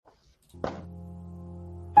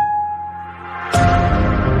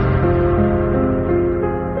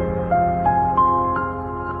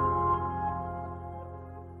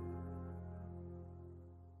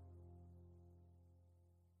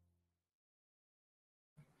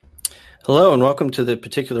Hello and welcome to the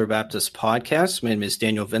Particular Baptist Podcast. My name is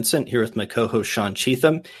Daniel Vincent, here with my co-host Sean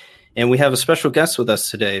Cheatham, and we have a special guest with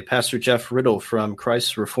us today, Pastor Jeff Riddle from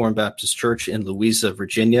Christ Reformed Baptist Church in Louisa,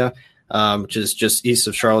 Virginia, which is just east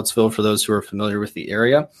of Charlottesville for those who are familiar with the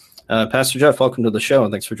area. Pastor Jeff, welcome to the show,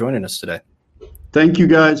 and thanks for joining us today. Thank you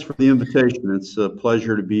guys for the invitation. It's a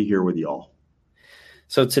pleasure to be here with y'all.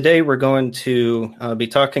 So today we're going to be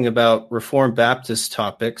talking about Reformed Baptist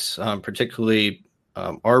topics, particularly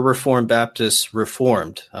are Reformed Baptists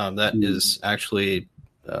Reformed? That is actually,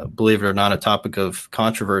 believe it or not, a topic of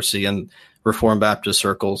controversy in Reformed Baptist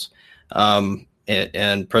circles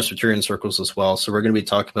and Presbyterian circles as well. So we're going to be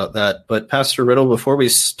talking about that. But Pastor Riddle, before we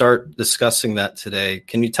start discussing that today,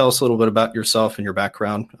 can you tell us a little bit about yourself and your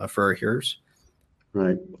background for our hearers?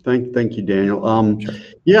 Right. Thank you, Daniel. Sure.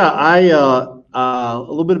 A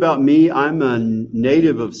little bit about me. I'm a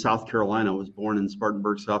native of South Carolina. I was born in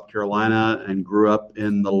Spartanburg, South Carolina, and grew up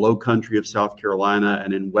in the low country of South Carolina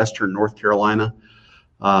and in western North Carolina.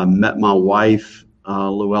 Met my wife,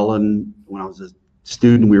 Llewellyn, when I was a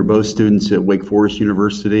student. We were both students at Wake Forest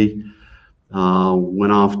University.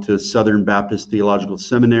 Went off to Southern Baptist Theological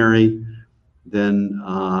Seminary, then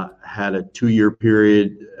had a 2-year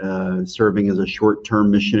period serving as a short-term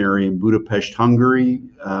missionary in Budapest, Hungary,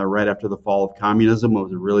 right after the fall of communism. It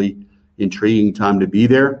was a really intriguing time to be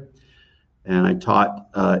there. And I taught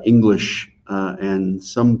English and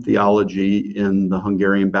some theology in the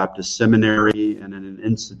Hungarian Baptist Seminary and in an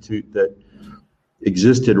institute that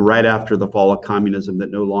existed right after the fall of communism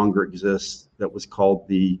that no longer exists, that was called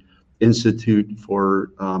the Institute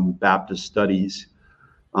for Baptist Studies.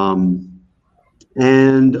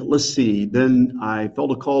 And let's see, then I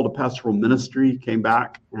felt a call to pastoral ministry, came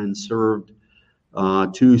back and served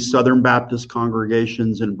 2 Southern Baptist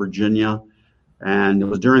congregations in Virginia. And it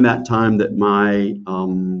was during that time that my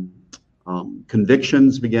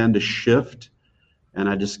convictions began to shift, and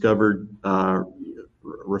I discovered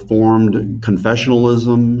Reformed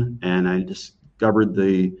confessionalism, and I discovered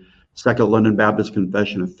the Second London Baptist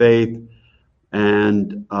Confession of Faith,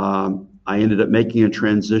 and I ended up making a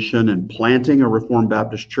transition and planting a Reformed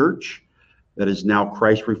Baptist church that is now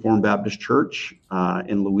Christ Reformed Baptist Church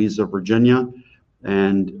in Louisa, Virginia.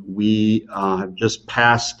 And we have just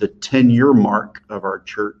passed the 10-year mark of our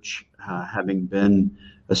church having been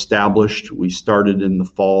established. We started in the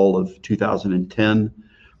fall of 2010,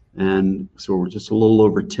 and so we're just a little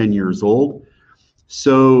over 10 years old.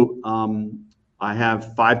 So I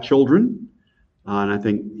have 5 children, and I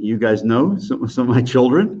think you guys know some of my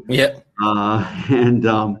children. Yeah.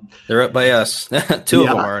 They're up by us. 2 of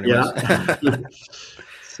them are anyways. Yeah.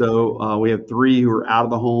 So we have 3 who are out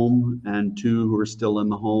of the home and 2 who are still in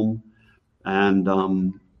the home. And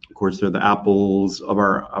of course, they're the apples of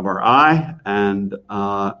our eye. And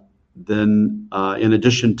then in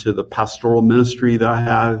addition to the pastoral ministry that I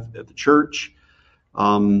have at the church,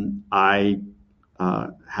 I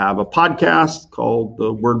have a podcast called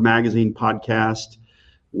the Word Magazine Podcast,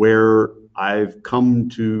 where I've come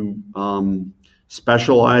to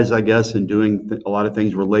specialize, I guess, in doing a lot of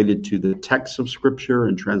things related to the text of Scripture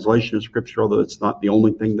and translation of Scripture, although it's not the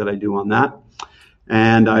only thing that I do on that.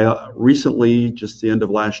 And I recently, just the end of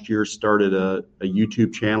last year, started a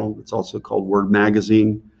YouTube channel. It's also called Word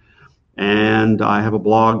Magazine. And I have a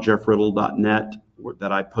blog, jeffriddle.net,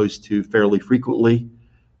 that I post to fairly frequently.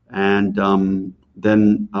 And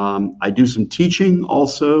then I do some teaching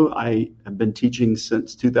also. I have been teaching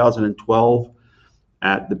since 2012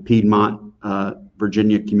 at the Piedmont,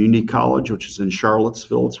 Virginia Community College, which is in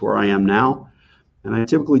Charlottesville. It's where I am now. And I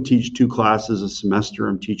typically teach 2 classes a semester.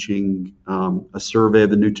 I'm teaching a survey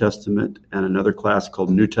of the New Testament and another class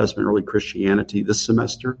called New Testament Early Christianity this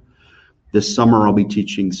semester. This summer, I'll be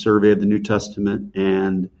teaching survey of the New Testament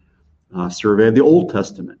and survey of the Old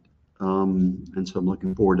Testament. And so I'm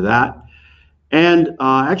looking forward to that. And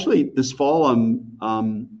actually, this fall,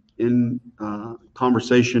 I'm in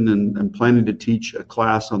conversation and planning to teach a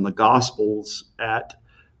class on the Gospels at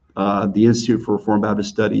the Institute for Reformed Baptist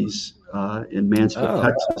Studies in Mansfield,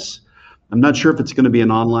 Texas. I'm not sure if it's going to be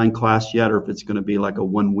an online class yet or if it's going to be like a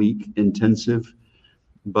 1-week intensive,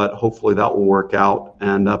 but hopefully that will work out.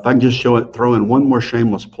 And if I can just throw in one more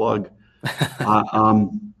shameless plug,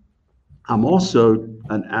 I'm also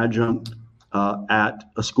an adjunct at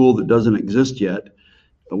a school that doesn't exist yet,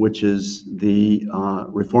 which is the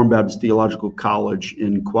Reformed Baptist Theological College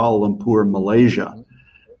in Kuala Lumpur, Malaysia.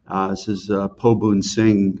 This is Po Boon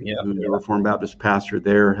Singh, who's a Reformed Baptist pastor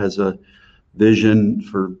there, has a vision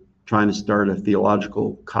for trying to start a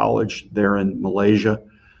theological college there in Malaysia.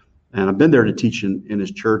 And I've been there to teach in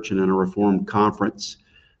his church and in a Reformed conference.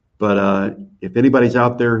 But if anybody's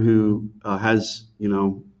out there who has,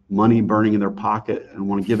 money burning in their pocket and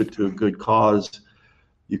want to give it to a good cause,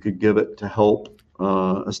 you could give it to help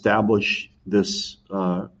establish this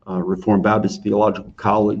Reformed Baptist Theological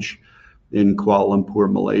College in Kuala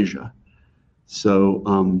Lumpur, Malaysia. So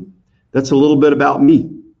that's a little bit about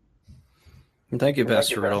me. Thank you,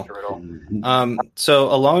 Pastor Riddle.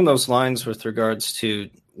 So along those lines, with regards to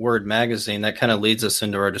Word Magazine, that kind of leads us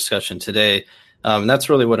into our discussion today. And that's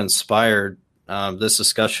really what inspired this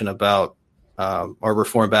discussion about our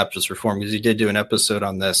Reformed Baptist reform, because you did do an episode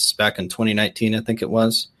on this back in 2019, I think it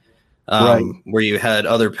was, Right. where you had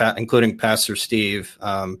other, including Pastor Steve,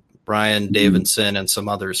 Brian Davidson, and some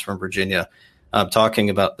others from Virginia, talking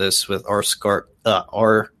about this with R.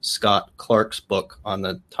 Scott Clark's book on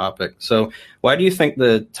the topic. So why do you think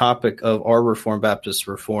the topic of our Reformed Baptist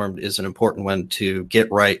Reformed is an important one to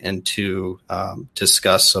get right and to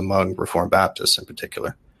discuss among Reformed Baptists in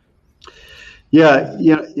particular? Yeah.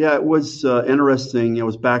 It was interesting. It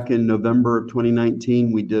was back in November of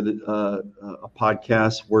 2019. We did a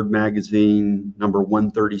podcast, Word Magazine, number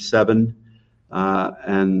 137.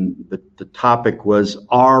 And the topic was,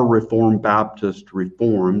 Are Reformed Baptist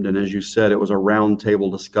Reformed? And as you said, it was a roundtable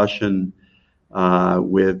discussion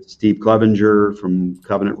with Steve Clevenger from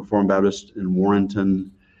Covenant Reformed Baptist in Warrenton,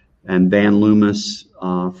 and Van Loomis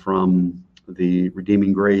from the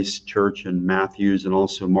Redeeming Grace Church in Matthews, and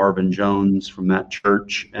also Marvin Jones from that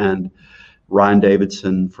church, and Ryan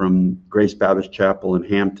Davidson from Grace Baptist Chapel in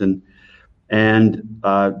Hampton. And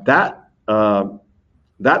that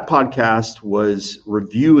podcast was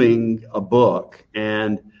reviewing a book,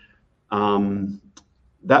 and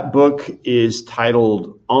that book is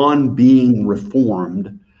titled On Being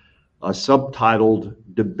Reformed, subtitled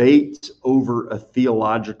Debates Over a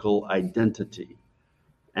Theological Identity.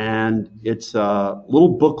 And it's a little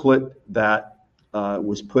booklet that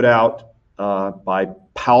was put out by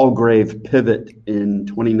Palgrave Pivot in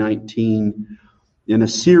 2019 in a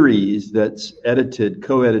series that's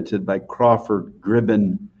co-edited by Crawford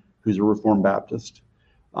Gribben, who's a Reformed Baptist,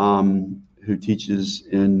 who teaches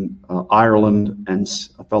in Ireland, and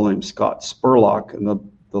a fellow named Scott Spurlock. And the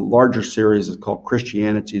larger series is called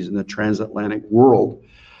Christianities in the Transatlantic World.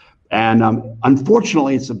 And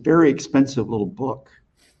unfortunately, it's a very expensive little book.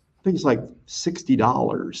 I think it's like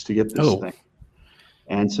 $60 to get this thing.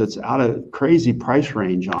 And so it's out of crazy price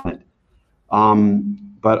range on it.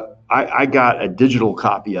 But I got a digital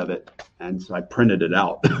copy of it, and so I printed it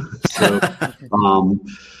out. So,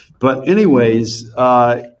 but anyways,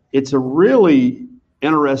 it's a really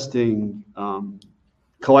interesting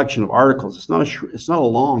collection of articles. It's not a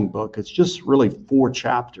long book. It's just really 4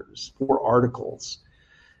 chapters, 4 articles.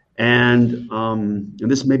 And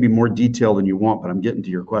this may be more detail than you want, but I'm getting to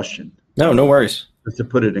your question. No worries. Just to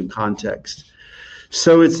put it in context.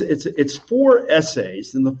 So it's 4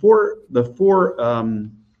 essays, and the four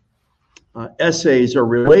essays are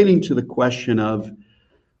relating to the question of,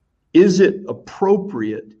 is it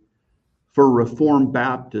appropriate for Reformed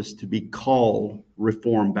Baptists to be called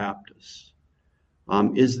Reformed Baptists?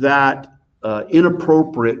 Is that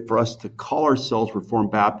inappropriate for us to call ourselves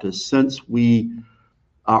Reformed Baptists, since we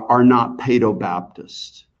are not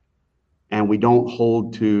Paedo-Baptist and we don't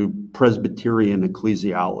hold to Presbyterian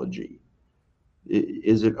ecclesiology?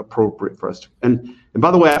 Is it appropriate for us to? And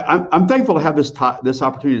by the way, I'm thankful to have this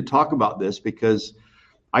opportunity to talk about this, because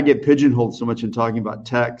I get pigeonholed so much in talking about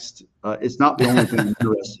text. It's not the only thing I'm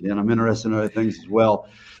interested in. I'm interested in other things as well.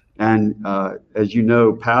 And as you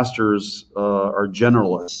know, pastors are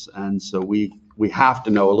generalists, and so we have to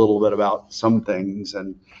know a little bit about some things,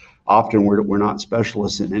 and often we're not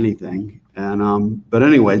specialists in anything. And but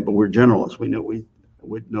we're generalists. We know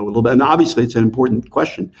a little bit, and obviously it's an important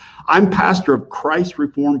question. I'm pastor of Christ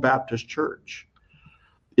Reformed Baptist Church.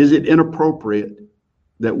 Is it inappropriate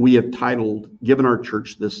that we have given our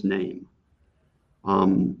church this name?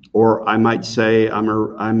 Or I might say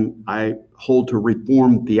I hold to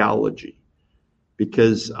Reformed theology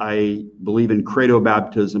because I believe in credo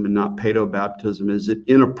baptism and not paedo baptism. Is it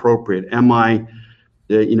inappropriate? Am I,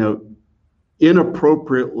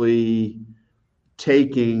 inappropriately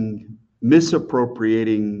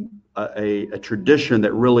misappropriating a tradition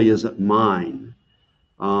that really isn't mine?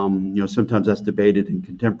 Sometimes that's debated in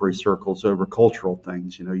contemporary circles over cultural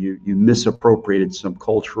things. You misappropriated some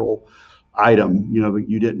cultural item, but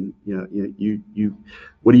you didn't, you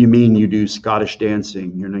what do you mean you do Scottish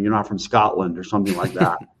dancing? You're not from Scotland or something like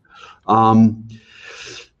that.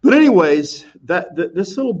 But anyways,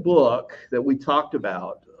 this little book that we talked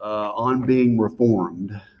about, On Being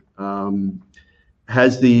Reformed,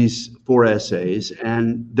 has these 4 essays,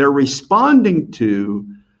 and they're responding to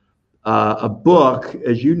a book,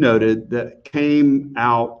 as you noted, that came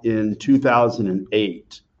out in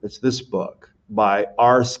 2008 It's this book by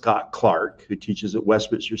R. Scott Clark, who teaches at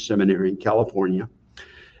Westminster Seminary in California.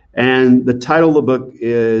 And the title of the book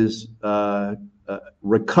is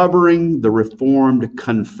Recovering the Reformed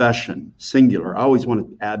Confession, singular. I always want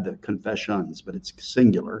to add the confessions, but it's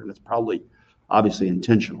singular, and it's probably obviously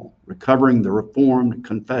intentional. Recovering the Reformed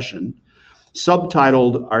Confession,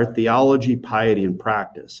 subtitled Our Theology, Piety, and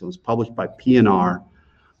Practice. It was published by P&R,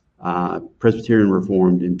 Presbyterian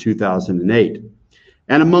Reformed, in 2008.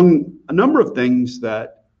 And among a number of things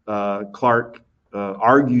that Clark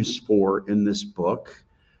argues for in this book,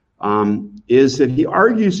 is that he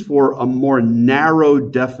argues for a more narrow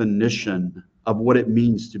definition of what it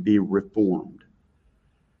means to be reformed.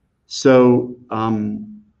 So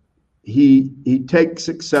he takes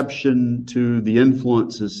exception to the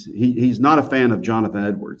influences. He's not a fan of Jonathan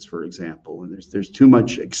Edwards, for example, and there's too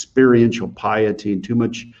much experiential piety and too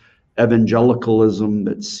much evangelicalism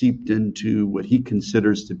that's seeped into what he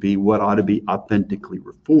considers to be what ought to be authentically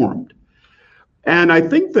reformed. And I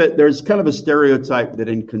think that there's kind of a stereotype that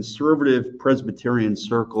in conservative Presbyterian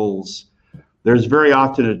circles, there's very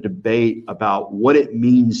often a debate about what it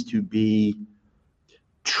means to be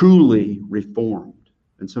truly reformed.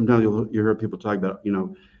 And sometimes you hear people talk about,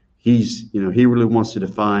 he really wants to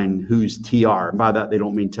define who's TR. And by that, they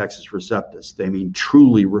don't mean Texas Receptus. They mean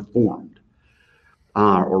truly reformed,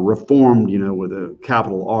 or reformed, with a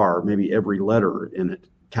capital R, maybe every letter in it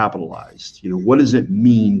capitalized. What does it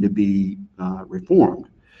mean to be reformed?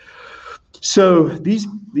 So these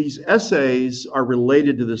essays are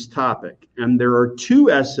related to this topic, and there are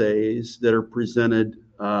two essays that are presented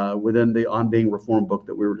within the On Being Reformed book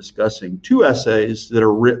that we were discussing. Two essays that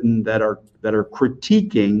are written that are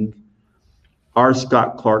critiquing R.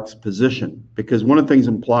 Scott Clark's position, because one of the things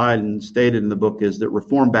implied and stated in the book is that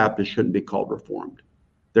Reformed Baptists shouldn't be called Reformed.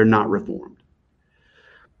 They're not Reformed.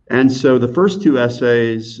 And so the first two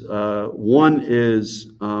essays, one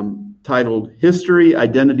is titled History,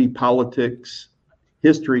 Identity, Politics,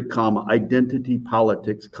 Identity,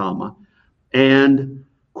 Politics, and,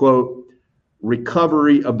 quote,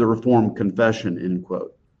 Recovery of the Reformed Confession, end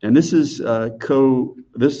quote. And this is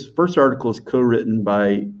this first article is co-written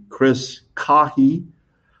by Chris Cahy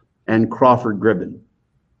and Crawford Gribben.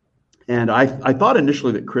 And I thought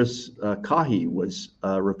initially that Chris Cahy was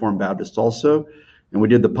Reformed Baptist also. And we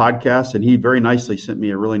did the podcast, and he very nicely sent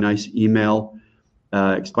me a really nice email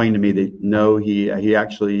explaining to me that no, he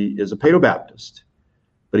actually is a Paedo-Baptist,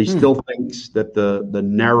 but he still thinks that the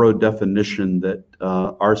narrow definition that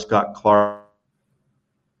R. Scott Clark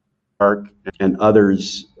and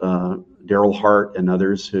others, Daryl Hart and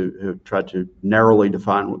others who have tried to narrowly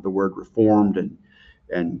define what the word reformed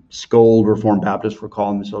and scold Reformed Baptists for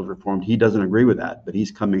calling themselves Reformed, he doesn't agree with that, but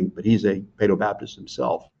he's a Paedo-Baptist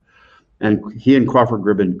himself. And he and Crawford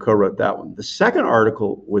Gribben co-wrote that one. The second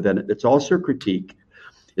article within it that's also a critique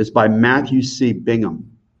is by Matthew C.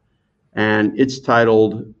 Bingham. And it's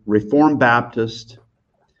titled Reformed Baptist,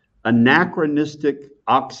 Anachronistic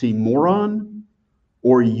Oxymoron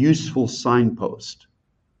or Useful Signpost.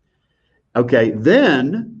 Okay,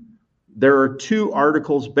 then there are two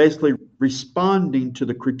articles basically responding to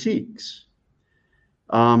the critiques.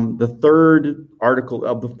 The third article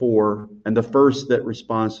of the four, and the first that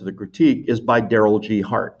responds to the critique, is by Daryl G.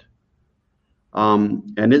 Hart.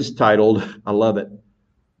 And it's titled, I love it,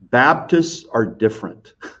 Baptists Are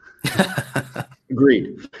Different.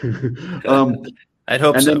 Agreed. I'd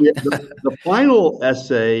hope so. The final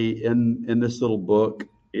essay in this little book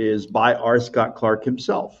is by R. Scott Clark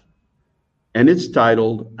himself. And it's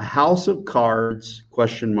titled A House of Cards, ?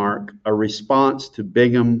 A Response to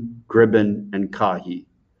Bingham, Gribben, and Cahy.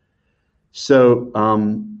 So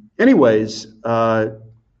anyways,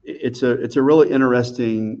 it's a really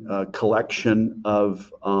interesting collection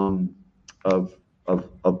of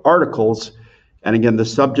articles. And again, the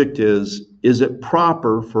subject is it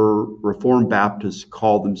proper for Reformed Baptists to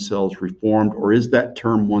call themselves Reformed, or is that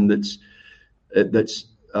term one that's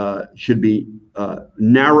should be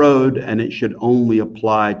narrowed, and it should only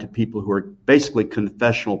apply to people who are basically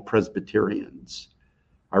confessional Presbyterians,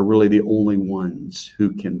 are really the only ones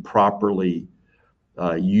who can properly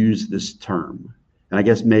use this term. And I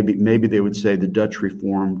guess maybe they would say the Dutch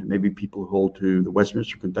Reformed, maybe people who hold to the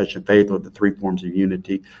Westminster Confession of Faith or the three forms of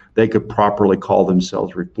unity, they could properly call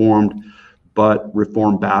themselves Reformed. But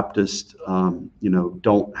Reformed Baptists,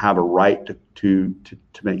 don't have a right to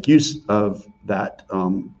make use of that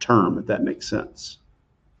term, if that makes sense.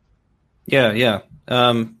 Yeah.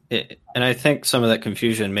 And I think some of that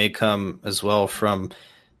confusion may come as well from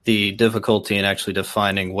the difficulty in actually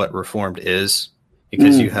defining what Reformed is,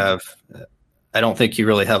 because I don't think you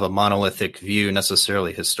really have a monolithic view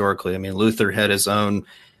necessarily historically. I mean, Luther had his own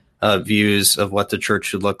views of what the church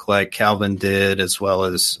should look like. Calvin did, as well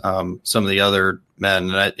as some of the other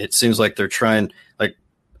men. And it seems like they're trying, like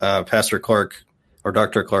Pastor Clark or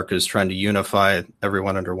Dr. Clark is trying to unify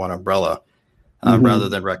everyone under one umbrella, rather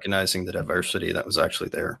than recognizing the diversity that was actually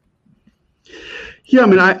there. Yeah, I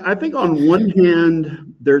mean, I think on one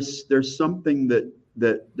hand, there's something that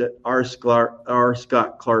R.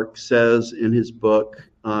 Scott Clark says in his book,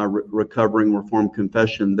 Recovering Reformed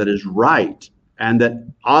Confession, that is right, and that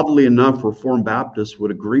oddly enough, Reformed Baptists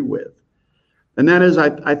would agree with. And that is,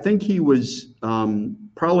 I think he was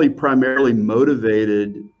probably primarily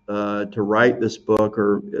motivated to write this book,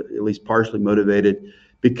 or at least partially motivated,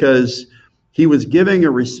 because he was giving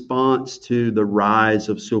a response to the rise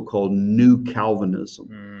of so-called New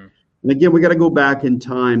Calvinism. And again, we got to go back in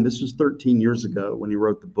time. This was 13 years ago when he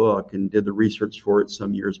wrote the book, and did the research for it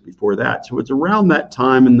some years before that. So it's around that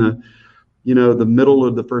time in the middle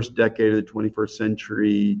of the first decade of the 21st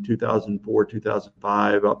century, 2004,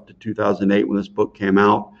 2005, up to 2008, when this book came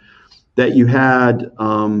out, that you had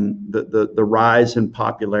the rise in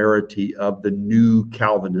popularity of the New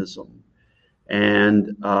Calvinism.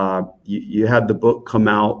 And you had the book come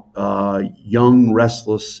out, Young,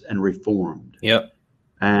 Restless, and Reformed. Yep.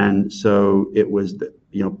 And so it was,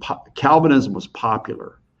 Calvinism was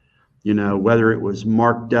popular. Whether it was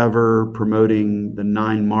Mark Dever promoting the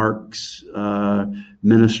 9 Marks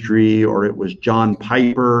ministry, or it was John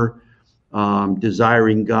Piper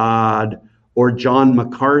desiring God, or John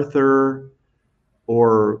MacArthur,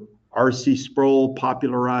 or R.C. Sproul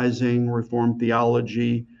popularizing Reformed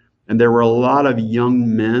theology. And there were a lot of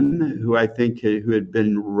young men who I think who had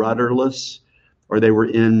been rudderless, or they were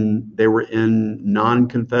in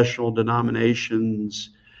non-confessional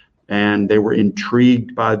denominations, and they were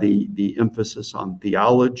intrigued by the emphasis on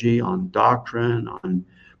theology, on doctrine, on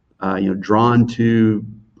drawn to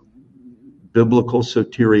biblical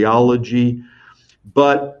soteriology.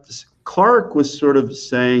 But Clark was sort of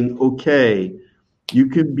saying, okay, you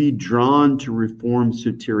can be drawn to Reformed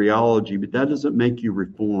soteriology, but that doesn't make you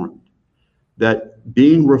Reformed. That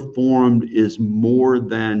being Reformed is more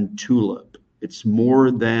than tulip. It's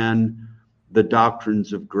more than the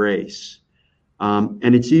doctrines of grace.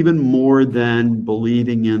 And it's even more than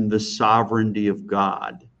believing in the sovereignty of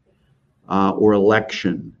God or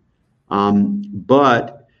election.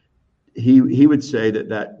 But he would say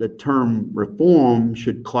that the term reform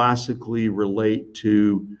should classically relate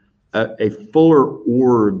to a fuller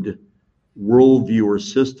orbed worldview or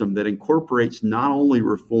system that incorporates not only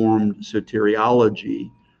Reformed soteriology,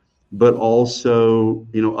 but also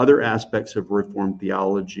other aspects of Reformed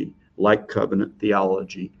theology, like covenant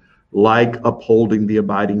theology, like upholding the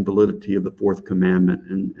abiding validity of the fourth commandment,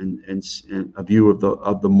 and a view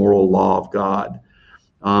of the moral law of God,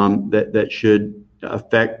 that should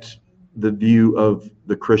affect the view of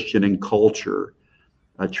the Christian in culture,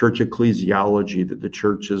 church ecclesiology, that the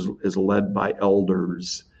church is led by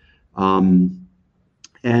elders, and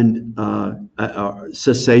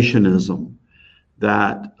cessationism,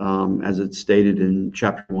 that, as it's stated in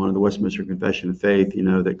chapter 1 of the Westminster Confession of Faith,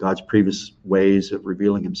 that God's previous ways of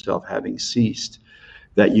revealing himself having ceased,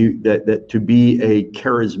 that to be a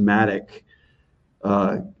charismatic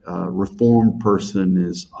Reformed person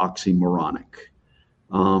is oxymoronic.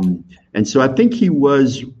 And so I think he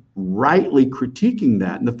was rightly critiquing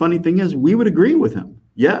that. And the funny thing is, we would agree with him.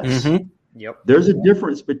 Yes. Mm-hmm. Yep. There's a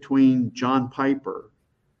difference between John Piper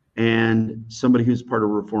and somebody who's part of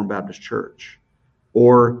a Reformed Baptist church.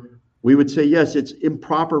 Or we would say, yes, it's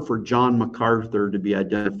improper for John MacArthur to be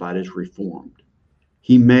identified as Reformed.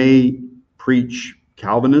 He may preach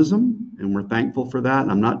Calvinism, and we're thankful for that.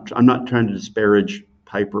 And I'm not trying to disparage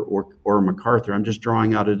Piper or MacArthur. I'm just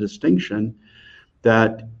drawing out a distinction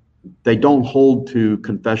that they don't hold to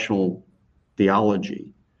confessional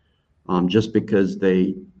theology just because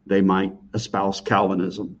they might espouse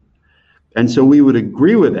Calvinism. And so we would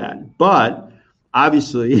agree with that. But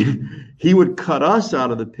obviously, he would cut us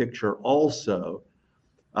out of the picture also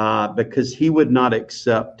because he would not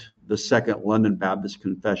accept the Second London Baptist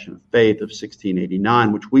Confession of Faith of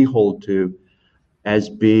 1689, which we hold to as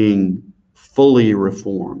being fully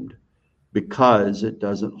Reformed, because it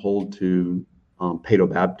doesn't hold to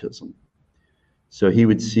paedobaptism. So he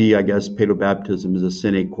would see, I guess, paedobaptism as a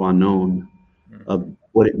sine qua non of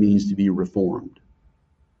what it means to be Reformed.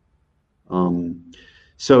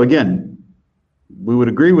 So again, we would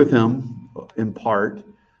agree with him in part,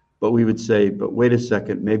 but we would say, but wait a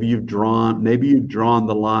second, maybe you've drawn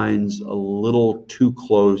the lines a little too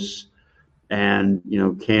close, and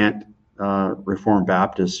can't Reformed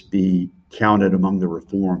Baptists be counted among the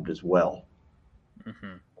Reformed as well?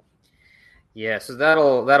 Mm-hmm. Yeah, so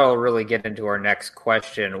that'll really get into our next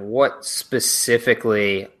question. What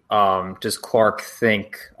specifically does Clark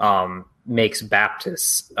think makes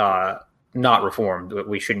Baptists not reformed?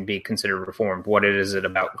 We shouldn't be considered reformed. What is it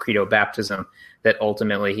about credo baptism that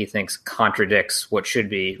ultimately he thinks contradicts what should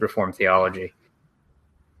be reformed theology?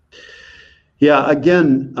 Yeah,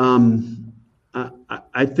 again,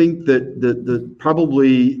 I think that the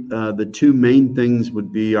probably the two main things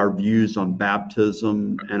would be our views on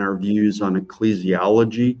baptism and our views on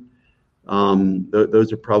ecclesiology.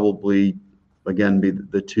 Those are probably, again, be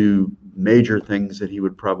the two major things that he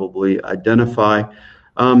would probably identify.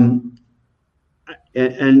 And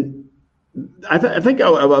I think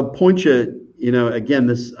I'll point you,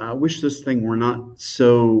 again, I wish this thing were not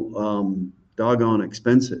so doggone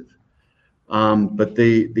expensive. But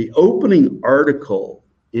the opening article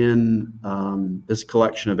in this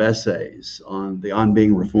collection of essays on the On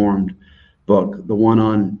Being Reformed book, the one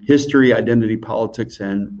on history, identity, politics,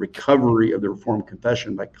 and recovery of the Reformed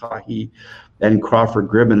Confession by Kahi and Crawford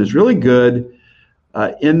Gribben, is really good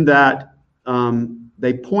in that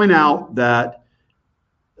they point out that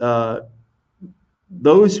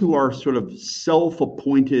those who are sort of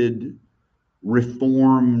self-appointed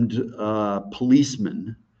Reformed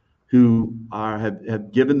policemen who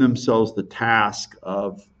have given themselves the task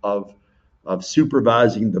of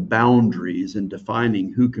supervising the boundaries and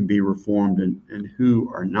defining who can be reformed and who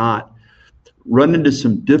are not, run into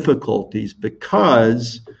some difficulties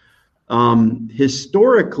because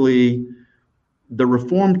historically the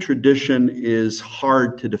Reformed tradition is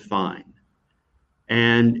hard to define,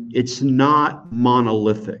 and it's not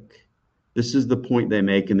monolithic. This is the point they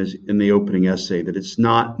make in the opening essay, that it's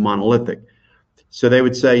not monolithic. So they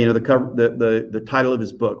would say, the title of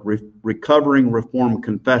his book, Recovering Reformed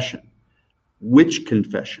Confession. Which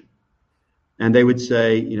confession? And they would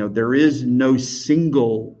say, there is no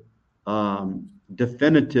single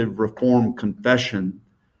definitive Reformed confession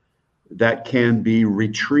that can be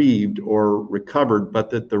retrieved or recovered, but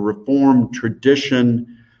that the Reformed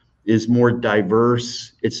tradition is more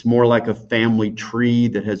diverse. It's more like a family tree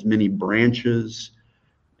that has many branches.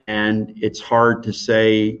 And it's hard to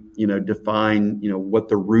say, define, what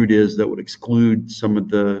the root is that would exclude some of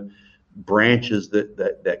the branches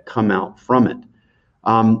that come out from it.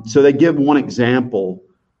 So they give one example,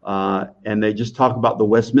 and they just talk about the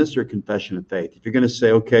Westminster Confession of Faith. If you're going to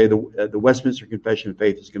say, okay, the Westminster Confession of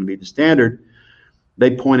Faith is going to be the standard,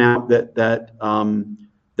 they point out that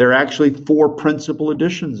there are actually 4 principal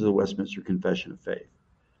editions of the Westminster Confession of Faith.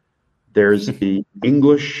 There's the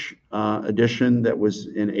English edition that was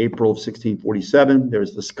in April of 1647.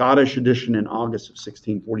 There's the Scottish edition in August of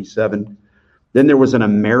 1647. Then there was an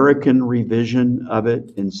American revision of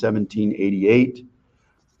it in 1788.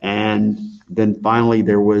 And then finally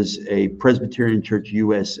there was a Presbyterian Church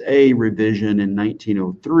USA revision in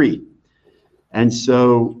 1903. And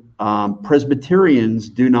so Presbyterians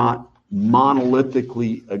do not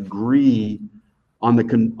monolithically agree on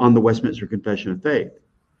the Westminster Confession of Faith.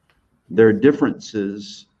 There are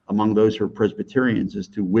differences among those who are Presbyterians as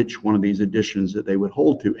to which one of these editions that they would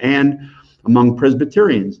hold to. And among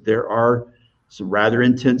Presbyterians, there are some rather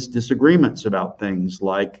intense disagreements about things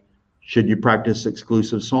like, should you practice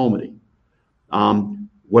exclusive psalmody?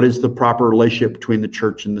 What is the proper relationship between the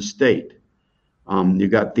church and the state?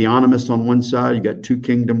 You've got theonomists on one side, you've got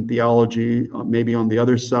two-kingdom theology maybe on the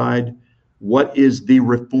other side. What is the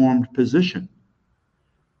Reformed position?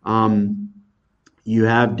 You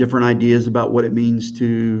have different ideas about what it means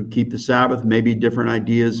to keep the Sabbath, maybe different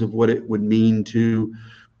ideas of what it would mean to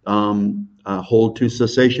hold to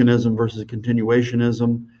cessationism versus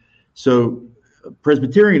continuationism. So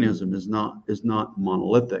Presbyterianism is not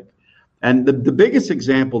monolithic. And the biggest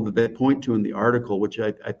example that they point to in the article, which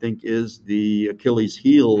I think is the Achilles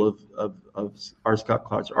heel of R. Scott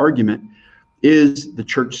Clark's argument, is the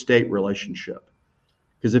church-state relationship.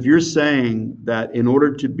 Because if you're saying that in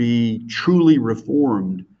order to be truly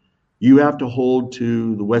reformed, you have to hold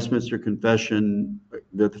to the Westminster Confession,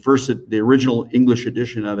 the original English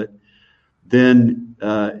edition of it, then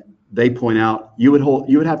they point out you would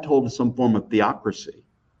have to hold to some form of theocracy.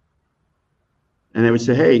 And they would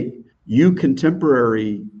say, hey, you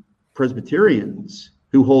contemporary Presbyterians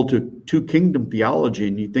who hold to two-kingdom theology,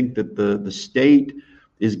 and you think that the state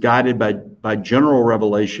is guided by general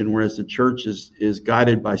revelation, whereas the church is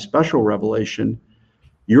guided by special revelation,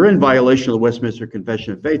 you're in violation of the Westminster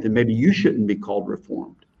Confession of Faith, and maybe you shouldn't be called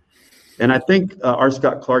Reformed. And I think R.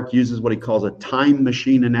 Scott Clark uses what he calls a time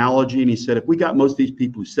machine analogy, and he said, if we got most of these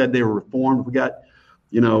people who said they were Reformed, we got,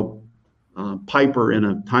 Piper in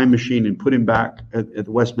a time machine and put him back at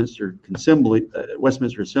the Westminster Assembly,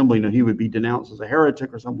 he would be denounced as a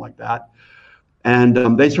heretic or something like that.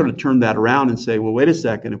 And they sort of turned that around and say, well, wait a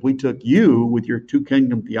second, if we took you with your two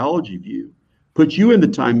kingdom theology view, put you in the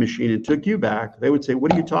time machine and took you back, they would say,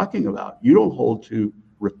 what are you talking about? You don't hold to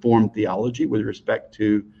Reformed theology with respect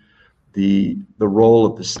to the role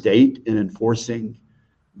of the state in enforcing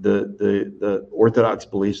the orthodox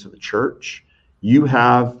beliefs of the church. You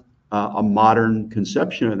have a modern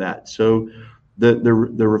conception of that. So the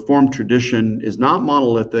Reformed tradition is not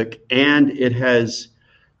monolithic, and it has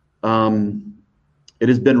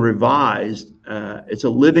been revised. It's a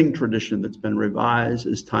living tradition that's been revised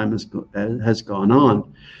as time has gone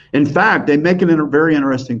on. In fact, they make a very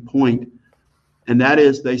interesting point, and that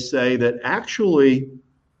is they say that actually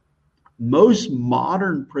most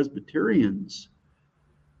modern Presbyterians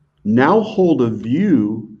now hold a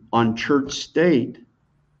view on church state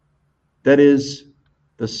that is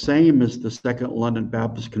the same as the Second London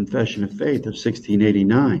Baptist Confession of Faith of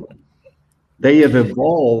 1689. They have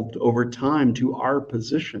evolved over time to our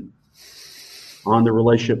position on the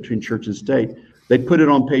relationship between church and state. They put it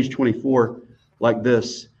on page 24 like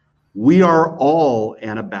this: we are all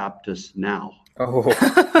Anabaptists now. Oh.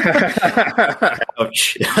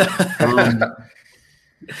 Ouch.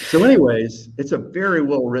 So anyways, it's a very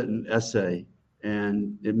well-written essay,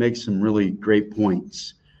 and it makes some really great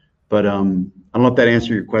points. But I don't know if that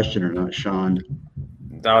answered your question or not, Sean.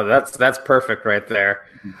 No, that's perfect right there.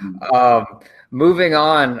 Mm-hmm. Moving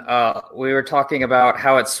on, we were talking about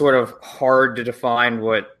how it's sort of hard to define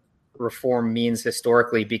what reform means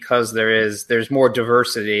historically because there's more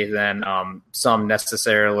diversity than some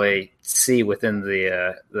necessarily see within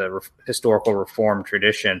the historical reform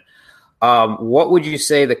tradition. What would you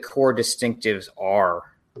say the core distinctives are?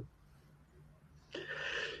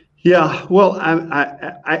 Yeah, well,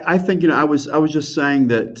 I think I was just saying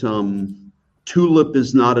that tulip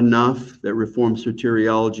is not enough, that Reformed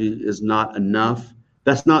soteriology is not enough.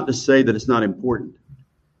 That's not to say that it's not important.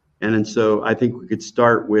 And so I think we could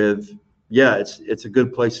start with, it's a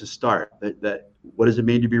good place to start. That what does it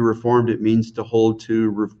mean to be Reformed? It means to hold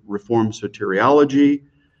to Reformed soteriology.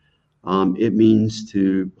 It means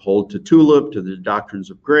to hold to tulip, to the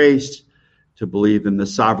doctrines of grace, to believe in the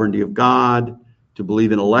sovereignty of God, to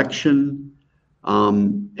believe in election,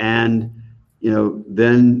 and then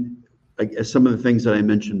some of the things that I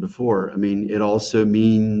mentioned before. I mean, it also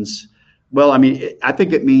means, I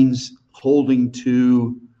think it means holding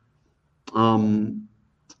to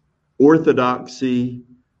orthodoxy,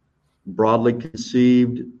 broadly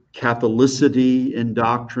conceived, Catholicity in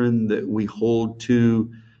doctrine, that we hold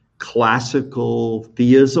to classical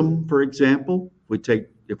theism, for example.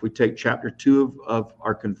 If we take chapter 2 of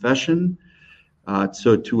our confession,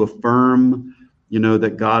 so to affirm,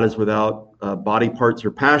 that God is without body parts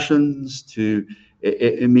or passions.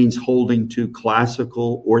 It means holding to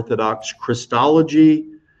classical Orthodox Christology,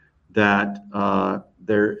 that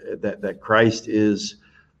Christ is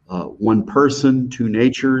one person, two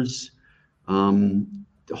natures.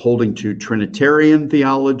 Holding to Trinitarian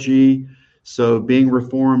theology. So being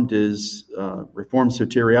Reformed is Reformed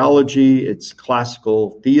soteriology. It's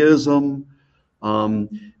classical theism.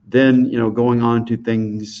 Then, going on to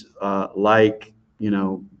things like,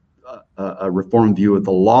 a Reformed view of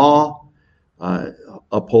the law,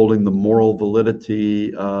 upholding the moral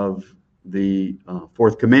validity of the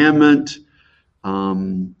Fourth Commandment,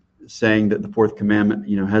 saying that the Fourth Commandment,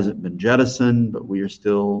 hasn't been jettisoned, but we are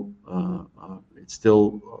still, it's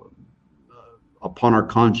still upon our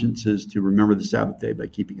consciences to remember the Sabbath day by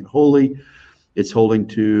keeping it holy. It's holding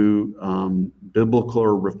to biblical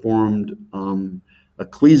or Reformed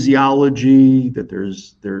ecclesiology, that there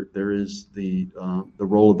is the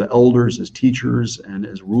role of the elders as teachers and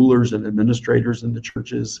as rulers and administrators in the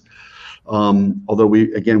churches. Although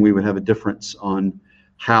we would have a difference on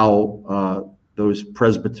how those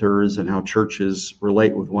presbyters and how churches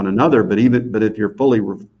relate with one another. But if you're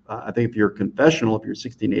I think if you're confessional, if you're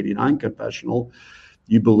 1689 confessional,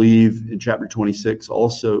 you believe in chapter 26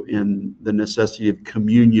 also in the necessity of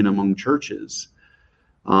communion among churches.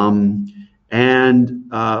 And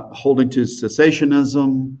holding to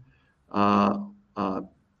cessationism,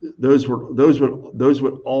 those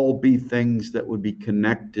would all be things that would be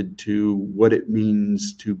connected to what it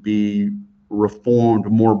means to be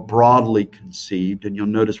Reformed, more broadly conceived. And you'll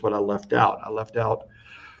notice what I left out. I left out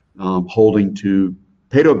holding to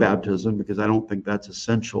paedobaptism, because I don't think that's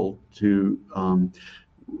essential to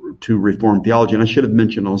Reformed theology. And I should have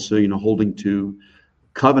mentioned also, holding to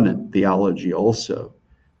covenant theology also,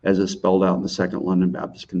 as is spelled out in the Second London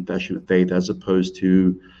Baptist Confession of Faith, as opposed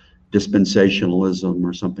to dispensationalism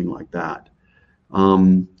or something like that.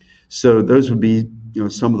 So those would be,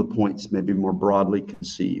 some of the points maybe more broadly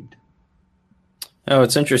conceived. Oh,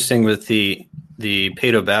 it's interesting with the the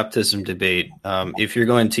paedobaptism debate, if you're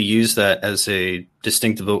going to use that as a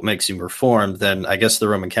distinctive what makes you Reformed, then I guess the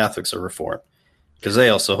Roman Catholics are Reformed because they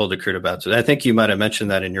also hold a creed of baptism. I think you might have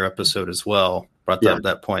mentioned that in your episode as well, brought up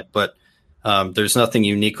that point. But there's nothing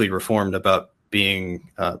uniquely Reformed about being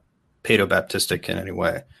paedobaptistic in any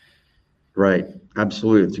way. Right.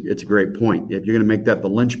 Absolutely. It's a great point. If you're going to make that the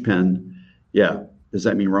linchpin, does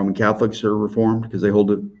that mean Roman Catholics are Reformed because they hold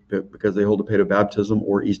the paedobaptism,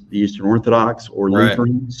 or the Eastern Orthodox, or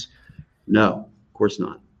Lutherans? Right. No, of course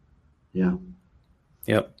not. Yeah.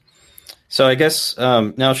 Yep. So I guess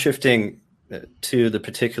now shifting to the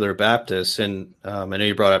particular Baptists, and I know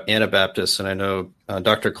you brought up Anabaptists, and I know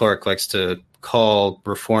Dr. Clark likes to call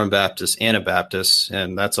Reformed Baptists Anabaptists,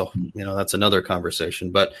 and that's another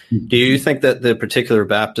conversation. But do you think that the particular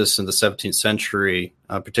Baptists in the 17th century,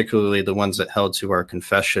 particularly the ones that held to our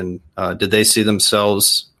confession, did they see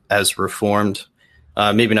themselves as Reformed?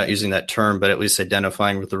 Maybe not using that term, but at least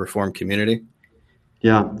identifying with the Reformed community?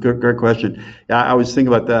 Yeah, great question. Yeah, I was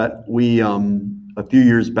thinking about that. We a few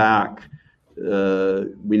years back,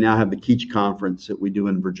 we now have the Keach Conference that we do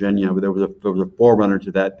in Virginia. There was a forerunner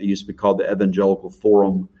to that. That used to be called the Evangelical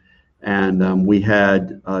Forum, and we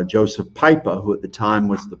had Joseph Pipa, who at the time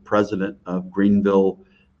was the president of Greenville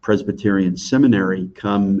Presbyterian Seminary,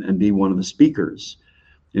 come and be one of the speakers.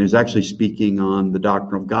 And he was actually speaking on the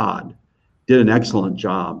doctrine of God. Did an excellent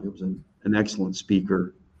job. It was an excellent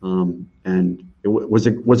speaker, and it was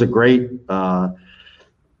a great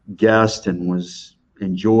guest, and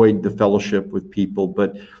enjoyed the fellowship with people.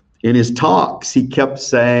 But in his talks, he kept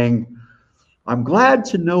saying, I'm glad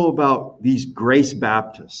to know about these Grace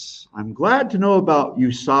Baptists. I'm glad to know about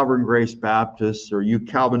you Sovereign Grace Baptists or you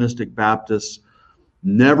Calvinistic Baptists.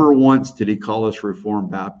 Never once did he call us Reformed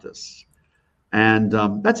Baptists. And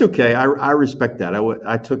that's okay. I respect that.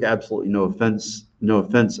 I took absolutely no offense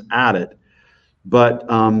at it. But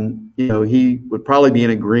he would probably be in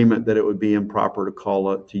agreement that it would be improper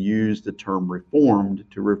to use the term Reformed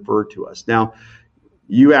to refer to us. Now,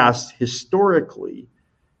 you asked historically,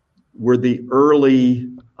 were the early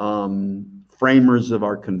framers of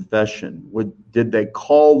our confession, did they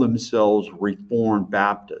call themselves Reformed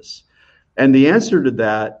Baptists? And the answer to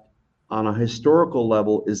that on a historical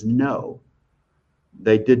level is no.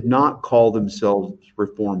 They did not call themselves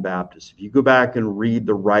Reformed Baptists. If you go back and read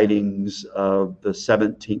the writings of the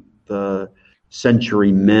 17th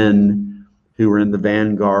century men who were in the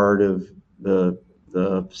vanguard of the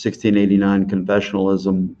 1689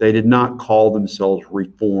 confessionalism, they did not call themselves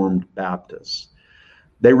Reformed Baptists.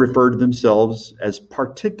 They referred to themselves as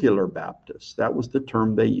particular Baptists. That was the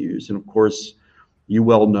term they used. And of course, you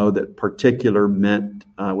well know that particular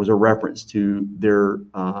was a reference to their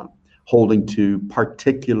holding to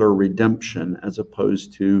particular redemption as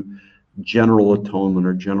opposed to general atonement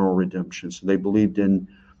or general redemption. So they believed in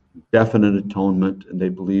definite atonement, and they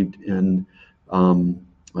believed in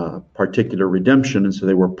particular redemption, and so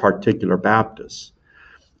they were particular Baptists.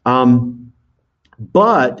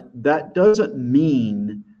 But that doesn't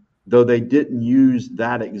mean, though they didn't use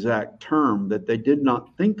that exact term, that they did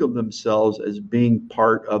not think of themselves as being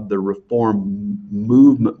part of the Reform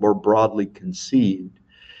movement more broadly conceived.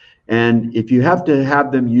 And if you have to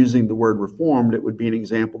have them using the word Reformed, it would be an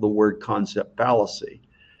example of the word concept fallacy.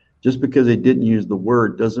 Just because they didn't use the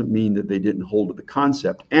word doesn't mean that they didn't hold to the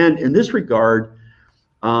concept. And in this regard,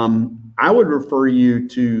 I would refer you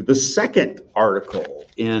to the second article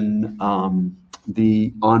in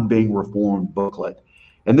the On Being Reformed booklet.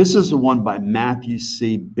 And this is the one by Matthew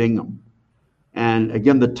C. Bingham. And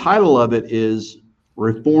again, the title of it is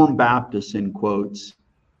Reformed Baptists, in quotes,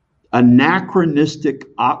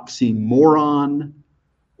 Anachronistic Oxymoron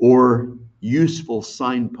or Useful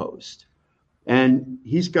Signpost. And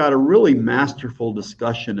he's got a really masterful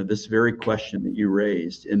discussion of this very question that you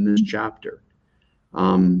raised in this chapter.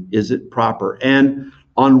 Is it proper? And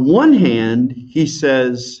on one hand, he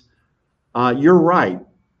says, you're right.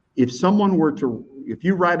 If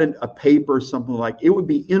you write a paper or something like, it would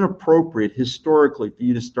be inappropriate historically for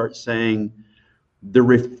you to start saying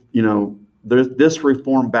this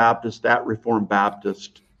Reformed Baptist, that Reformed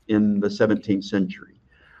Baptist in the 17th century.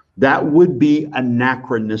 That would be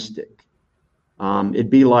anachronistic. It'd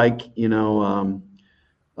be like,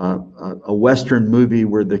 a Western movie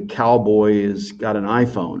where the cowboy has got an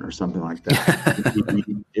iPhone or something like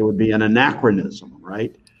that. It would be an anachronism,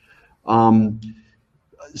 right?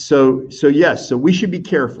 So we should be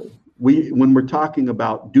careful. When we're talking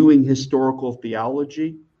about doing historical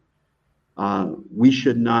theology, we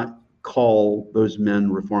should not call those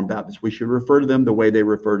men Reformed Baptists. We should refer to them the way they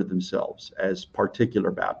refer to themselves, as particular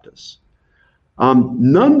Baptists.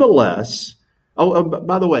 Nonetheless,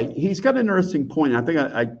 By the way, he's got an interesting point. I think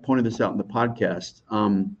I pointed this out in the podcast.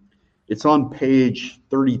 It's on page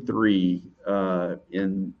 33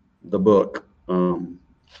 in the book,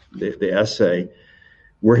 the essay,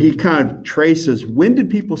 where he kind of traces when did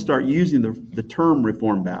people start using the term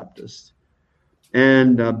Reformed Baptist.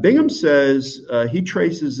 And Bingham says he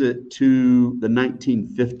traces it to the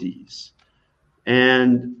 1950s.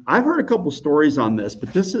 And I've heard a couple stories on this,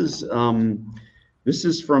 but this is from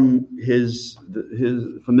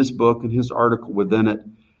from this book and his article within it.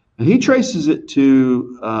 And he traces it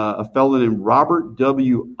to a fellow named Robert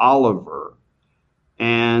W. Oliver.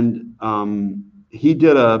 And he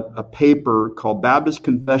did a paper called Baptist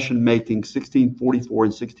Confession Making, 1644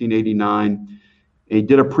 and 1689. He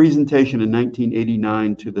did a presentation in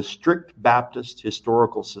 1989 to the Strict Baptist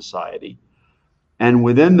Historical Society. And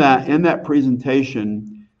in that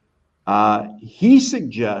presentation, he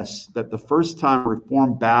suggests that the first time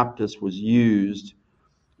Reformed Baptist was used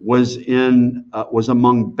was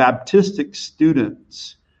among Baptistic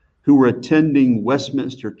students who were attending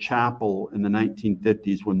Westminster Chapel in the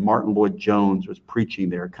 1950s when Martin Lloyd-Jones was preaching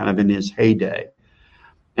there, kind of in his heyday.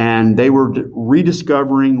 And they were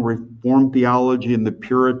rediscovering Reformed theology and the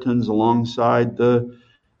Puritans alongside the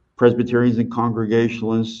Presbyterians and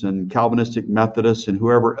Congregationalists and Calvinistic Methodists and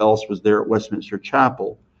whoever else was there at Westminster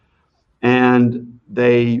Chapel. And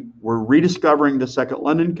they were rediscovering the Second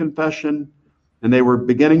London Confession, and they were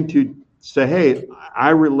beginning to say, hey,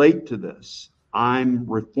 I relate to this. I'm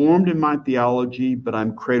Reformed in my theology, but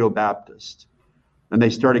I'm Credo Baptist. And they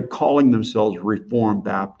started calling themselves Reformed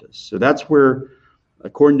Baptists. So that's where,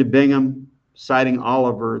 according to Bingham, citing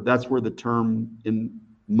Oliver, that's where the term in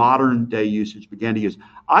modern day usage began to use.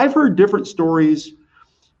 I've heard different stories.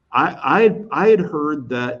 I had heard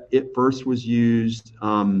that it first was used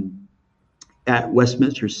at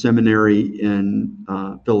Westminster Seminary in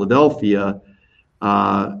Philadelphia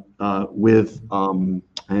with, and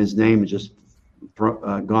his name has just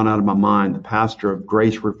gone out of my mind, the pastor of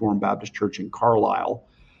Grace Reformed Baptist Church in Carlisle.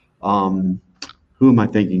 Who am I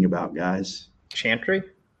thinking about, guys? Chantry,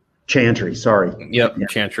 sorry. Yep, yeah.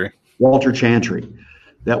 Chantry. Walter Chantry.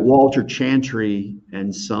 That Walter Chantry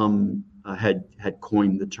and some had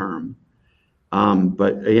coined the term.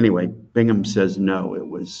 But anyway, Bingham says no, it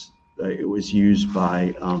was used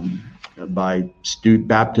by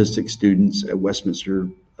Baptistic students at Westminster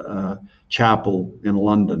Chapel in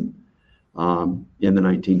London in the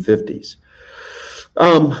 1950s.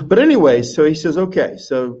 But anyway, so he says, okay,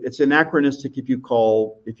 so it's anachronistic if you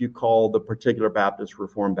call the particular Baptist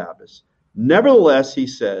Reformed Baptist. Nevertheless, he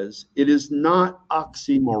says, it is not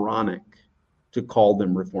oxymoronic to call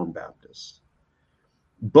them Reformed Baptists.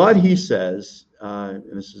 But he says, and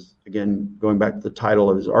this is, again, going back to the title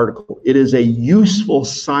of his article, it is a useful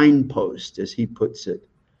signpost, as he puts it,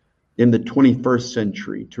 in the 21st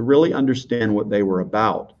century to really understand what they were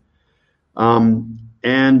about.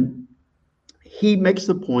 And he makes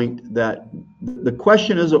the point that the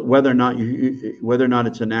question isn't whether or not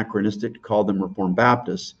it's anachronistic to call them Reformed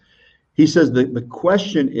Baptists. He says that the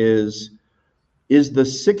question is the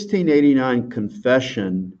 1689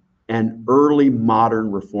 confession an early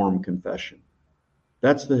modern Reformed confession?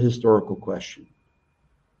 That's the historical question.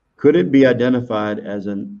 Could it be identified as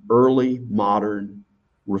an early modern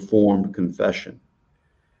Reformed confession?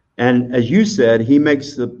 And as you said, he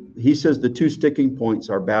says the two sticking points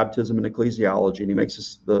are baptism and ecclesiology, and he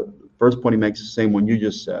makes the first point he makes the same one you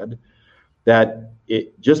just said, that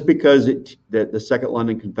just because that the Second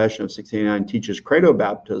London Confession of 1689 teaches credo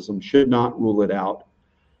baptism should not rule it out,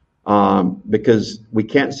 because we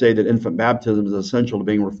can't say that infant baptism is essential to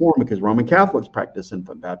being Reformed because Roman Catholics practice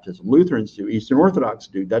infant baptism, Lutherans do, Eastern Orthodox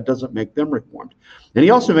do. That doesn't make them Reformed. And he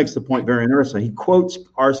also makes the point very interesting. He quotes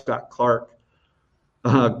R. Scott Clark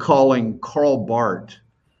calling Karl Barth,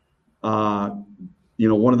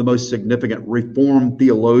 one of the most significant Reformed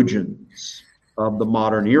theologians of the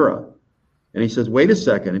modern era. And he says, wait a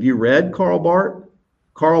second, have you read Karl Barth?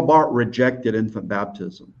 Karl Barth rejected infant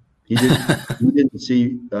baptism. He didn't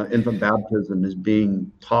see infant baptism as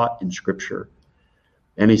being taught in Scripture.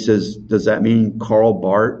 And he says, does that mean Karl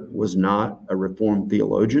Barth was not a Reformed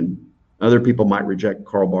theologian? Other people might reject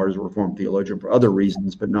Karl Barth as a Reformed theologian for other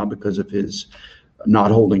reasons, but not because of his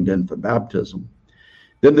not holding to infant baptism.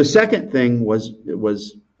 Then the second thing was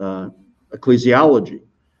ecclesiology.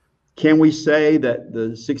 Can we say that the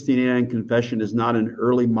 1689 confession is not an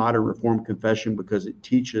early modern Reformed confession because it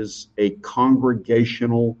teaches a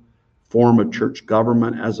congregational form of church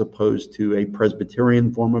government as opposed to a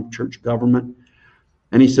Presbyterian form of church government?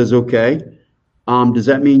 And he says, okay, does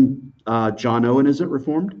that mean John Owen isn't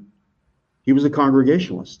Reformed? He was a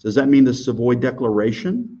Congregationalist. Does that mean the Savoy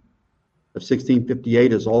Declaration of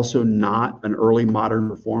 1658 is also not an early modern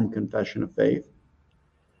Reformed confession of faith.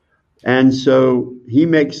 And so he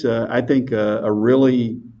makes, I think, a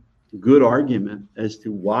really good argument as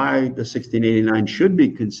to why the 1689 should be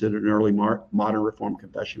considered an early modern Reformed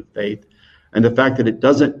confession of faith. And the fact that it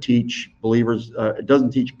doesn't teach believers, it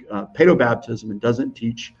doesn't teach paedobaptism, it doesn't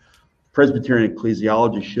teach Presbyterian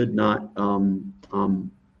ecclesiology should not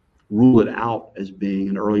rule it out as being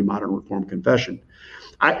an early modern Reformed confession.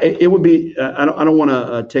 It would be, I don't want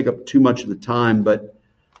to take up too much of the time, but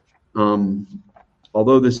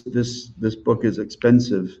although this book is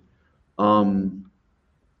expensive,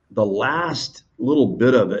 the last little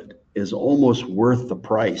bit of it is almost worth the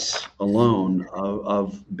price alone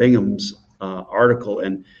of Bingham's article.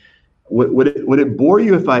 And would it bore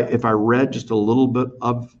you if I read just a little bit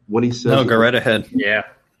of what he says? No, go right ahead. Yeah.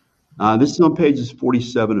 This is on pages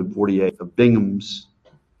 47 and 48 of Bingham's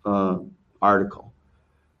article.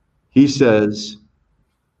 He says,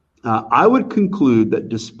 I would conclude that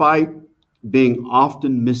despite being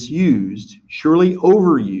often misused, surely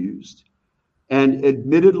overused, and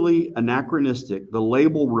admittedly anachronistic, the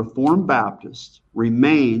label Reformed Baptist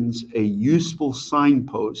remains a useful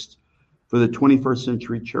signpost for the 21st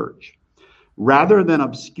century church. Rather than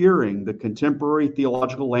obscuring the contemporary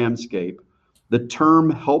theological landscape, the term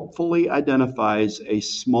helpfully identifies a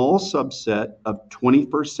small subset of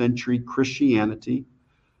 21st century Christianity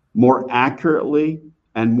more accurately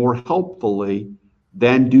and more helpfully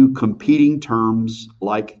than do competing terms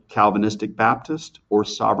like Calvinistic Baptist or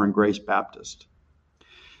Sovereign Grace Baptist.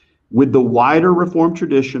 With the wider Reformed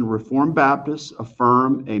tradition, Reformed Baptists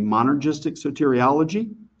affirm a monergistic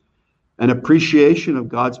soteriology, an appreciation of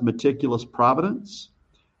God's meticulous providence,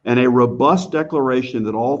 and a robust declaration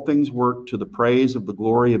that all things work to the praise of the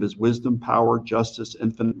glory of his wisdom, power, justice,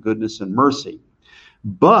 infinite goodness, and mercy.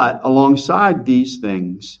 But alongside these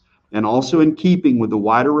things, and also in keeping with the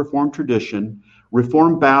wider Reformed tradition,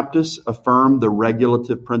 Reformed Baptists affirm the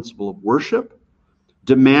regulative principle of worship,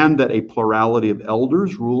 demand that a plurality of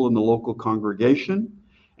elders rule in the local congregation,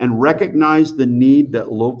 and recognize the need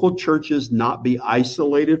that local churches not be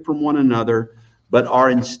isolated from one another, but are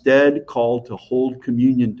instead called to hold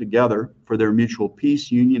communion together for their mutual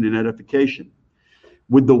peace, union, and edification.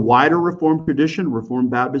 With the wider Reformed tradition, Reformed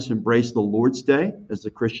Baptists embrace the Lord's Day as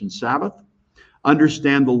the Christian Sabbath,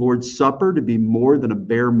 understand the Lord's Supper to be more than a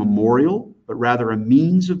bare memorial, but rather a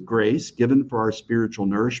means of grace given for our spiritual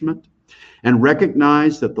nourishment, and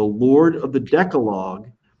recognize that the Lord of the Decalogue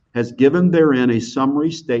has given therein a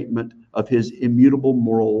summary statement of his immutable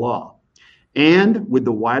moral law. And with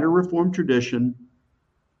the wider Reformed tradition,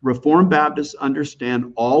 Reformed Baptists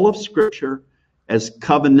understand all of Scripture as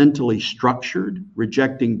covenantally structured,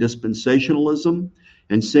 rejecting dispensationalism,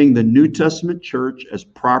 and seeing the New Testament church as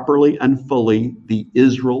properly and fully the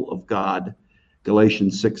Israel of God,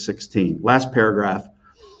 Galatians 6:16. Last paragraph.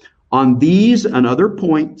 On these and other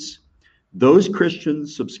points, those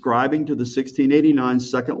Christians subscribing to the 1689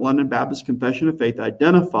 Second London Baptist Confession of Faith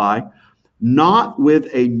identify not with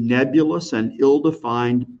a nebulous and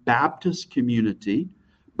ill-defined Baptist community,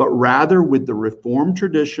 but rather with the Reformed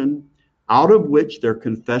tradition out of which their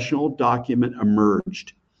confessional document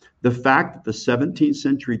emerged. The fact that the 17th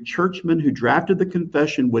century churchmen who drafted the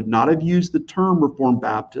confession would not have used the term Reformed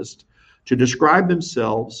Baptist to describe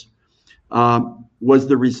themselves was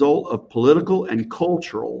the result of political and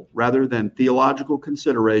cultural rather than theological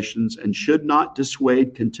considerations, and should not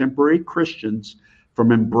dissuade contemporary Christians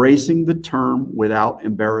from embracing the term without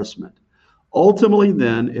embarrassment. Ultimately,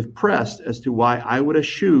 then, if pressed as to why I would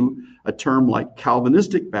eschew a term like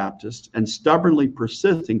Calvinistic Baptist and stubbornly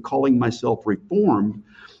persist in calling myself Reformed,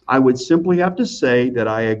 I would simply have to say that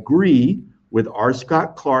I agree with R.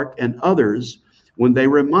 Scott Clark and others when they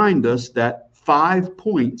remind us that 5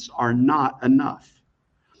 points are not enough.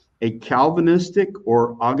 A Calvinistic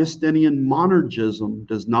or Augustinian monergism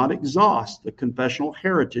does not exhaust the confessional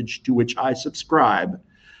heritage to which I subscribe.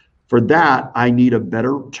 For that, I need a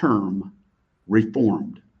better term,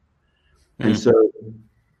 Reformed. And so,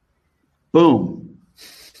 boom,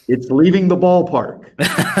 it's leaving the ballpark.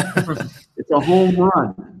 It's a home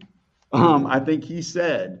run. I think he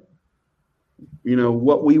said,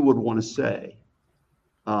 what we would want to say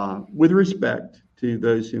with respect to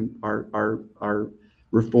those who are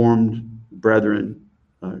Reformed brethren,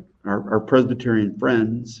 our Presbyterian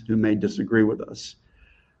friends who may disagree with us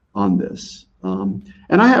on this. And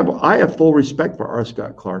I have full respect for R.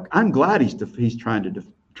 Scott Clark. I'm glad he's trying to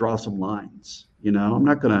draw some lines. I'm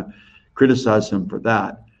not going to criticize him for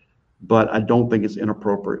that, but I don't think it's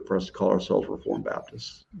inappropriate for us to call ourselves Reformed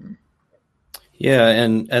Baptists. Yeah,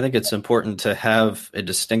 and I think it's important to have a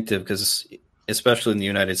distinctive, because especially in the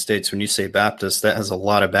United States, when you say Baptist, that has a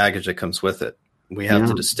lot of baggage that comes with it. We have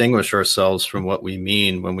to distinguish ourselves from what we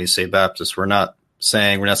mean when we say Baptist. We're not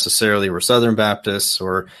saying we're Southern Baptists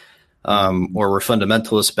or we're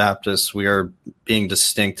fundamentalist Baptists. We are being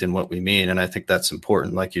distinct in what we mean. And I think that's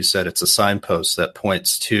important. Like you said, it's a signpost that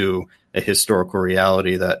points to a historical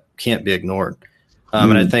reality that can't be ignored.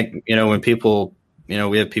 And I think, when people,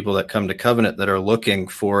 we have people that come to Covenant that are looking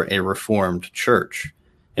for a Reformed church.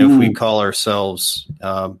 If we call ourselves,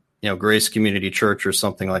 Grace Community Church or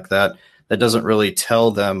something like that, that doesn't really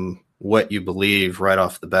tell them what you believe right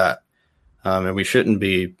off the bat. And we shouldn't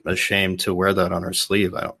be ashamed to wear that on our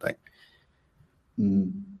sleeve, I don't think.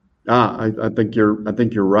 I think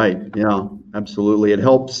you're right. Yeah, absolutely. It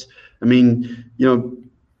helps. I mean,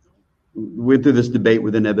 we went through this debate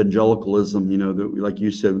within evangelicalism, like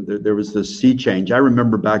you said, there was this sea change. I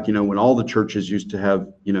remember back, when all the churches used to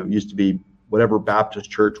be whatever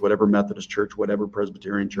Baptist church, whatever Methodist church, whatever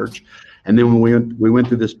Presbyterian church. And then when we went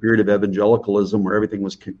through this period of evangelicalism where everything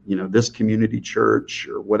was, this community church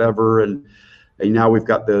or whatever. And now we've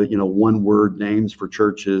got the, one word names for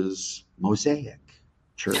churches, Mosaic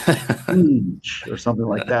Church or something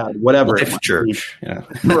like that, whatever. Life Church. Yeah.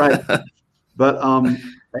 Right. But,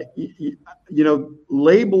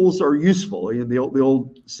 labels are useful. The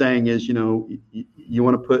old saying is, you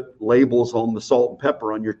want to put labels on the salt and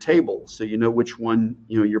pepper on your table so you know which one,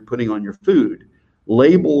 you're putting on your food.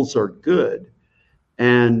 Labels are good.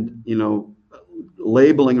 And,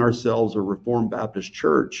 labeling ourselves a Reformed Baptist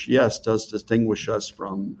church, yes, does distinguish us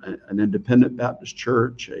from an independent Baptist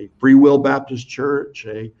church, a Free Will Baptist church,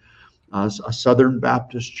 a Southern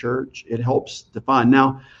Baptist church. It helps define.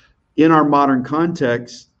 Now, in our modern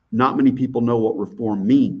context, not many people know what reform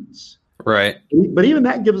means. Right. But even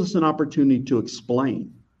that gives us an opportunity to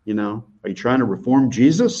explain, are you trying to reform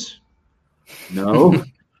Jesus? No.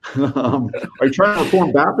 Are you trying to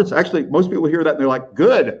reform Baptists? Actually, most people hear that and they're like,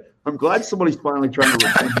 good. I'm glad somebody's finally trying to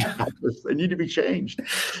reform Baptists. They need to be changed.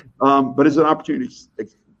 But it's an opportunity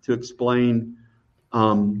to explain.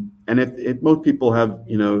 And if most people have,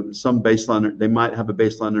 some baseline, they might have a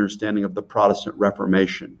baseline understanding of the Protestant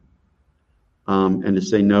Reformation. And to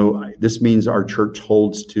say, no, this means our church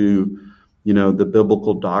holds to, the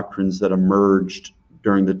biblical doctrines that emerged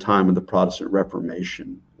during the time of the Protestant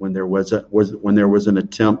Reformation, when there was an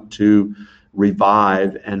attempt to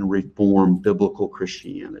revive and reform biblical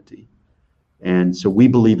Christianity. And so we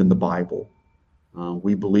believe in the Bible.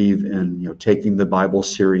 We believe in, taking the Bible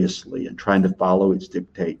seriously and trying to follow its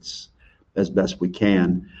dictates as best we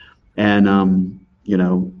can. And, and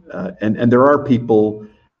there are people,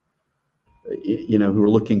 who are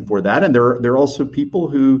looking for that. And there are also people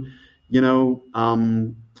who,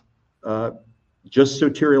 just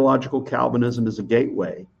soteriological Calvinism is a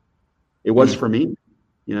gateway. It was for me,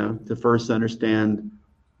 to first understand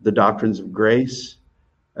the doctrines of grace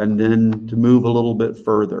and then to move a little bit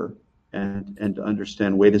further and to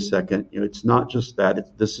understand, wait a second, it's not just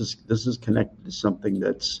that. This is connected to something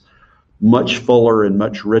that's much fuller and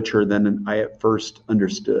much richer than I at first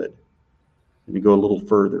understood. And to go a little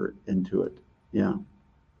further into it. Yeah.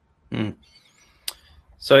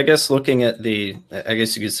 So I guess looking at you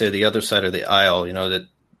could say the other side of the aisle, that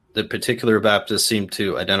the particular Baptists seem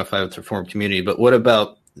to identify with the Reformed community, but what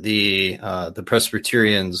about the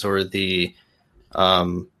Presbyterians or the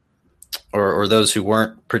or those who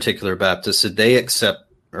weren't particular Baptists? Did they accept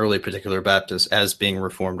early particular Baptists as being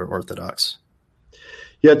Reformed or Orthodox?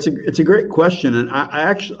 Yeah, it's a great question, and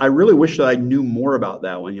I really wish that I knew more about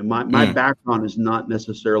that one. My background is not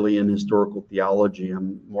necessarily in historical theology.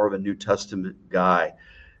 I'm more of a New Testament guy,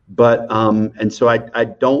 but and so I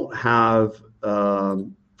don't have a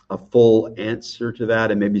full answer to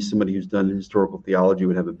that, and maybe somebody who's done historical theology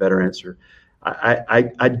would have a better answer.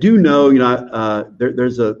 I do know,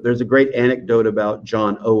 there's a great anecdote about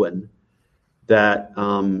John Owen that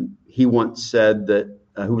he once said that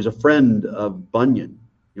who was a friend of Bunyan.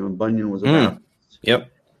 Bunyan was a Baptist. Yep.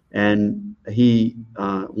 And he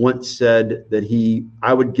once said that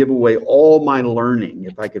I would give away all my learning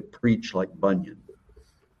if I could preach like Bunyan.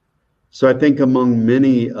 So I think among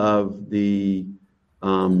many of the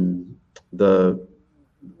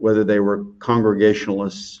whether they were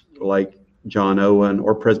Congregationalists like John Owen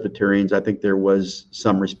or Presbyterians, I think there was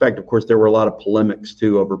some respect. Of course, there were a lot of polemics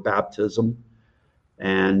too over baptism.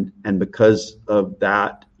 And because of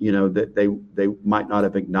that, that they might not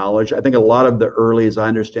have acknowledged. I think a lot of the early, as I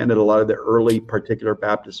understand it, a lot of the early particular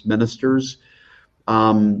Baptist ministers,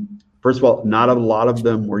 first of all, not a lot of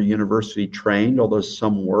them were university trained, although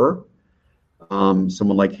some were.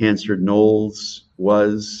 Someone like Hansard Knowles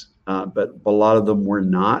was, but a lot of them were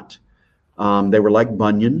not. They were like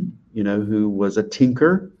Bunyan. who was a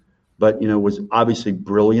tinker, but, was obviously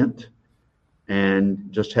brilliant and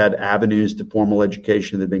just had avenues to formal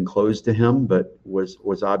education that had been closed to him, but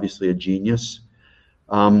was obviously a genius.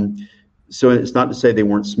 So it's not to say they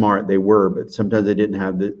weren't smart, they were, but sometimes they didn't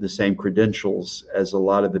have the same credentials as a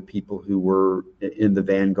lot of the people who were in the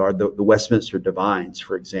vanguard, the Westminster divines,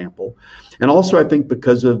 for example. And also, I think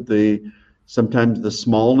because of sometimes the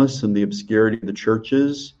smallness and the obscurity of the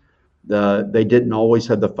churches, they didn't always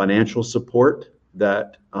have the financial support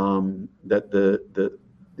that the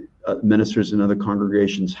ministers in other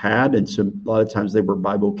congregations had. And so a lot of times they were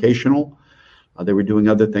bivocational. They were doing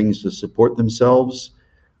other things to support themselves.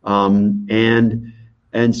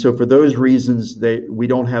 And so for those reasons, they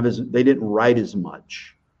didn't write as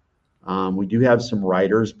much. We do have some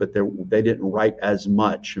writers, but they didn't write as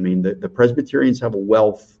much. I mean, the Presbyterians have a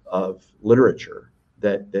wealth of literature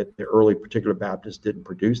that the early particular Baptists didn't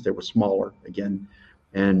produce. They were smaller, again,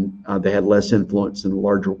 and they had less influence in the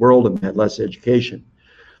larger world and they had less education.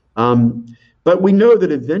 But we know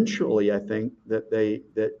that eventually, I think, that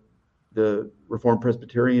the Reformed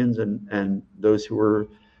Presbyterians and those who were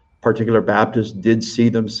particular Baptists did see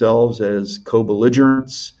themselves as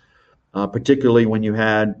co-belligerents, particularly when you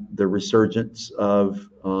had the resurgence of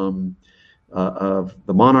the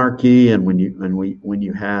monarchy, and when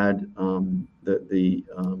you had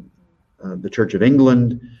the Church of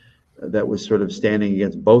England that was sort of standing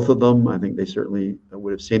against both of them. I think they certainly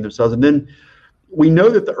would have seen themselves. And then we know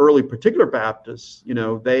that the early particular Baptists,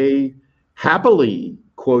 they happily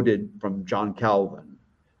quoted from John Calvin,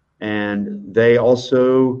 and they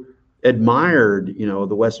also admired,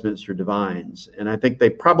 the Westminster divines. And I think they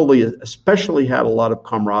probably especially had a lot of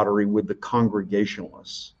camaraderie with the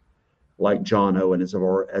Congregationalists, like John Owen, as I've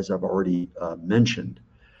already mentioned.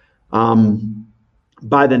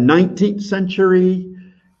 By the 19th century,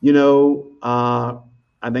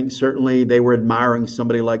 I think certainly they were admiring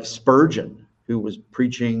somebody like Spurgeon, who was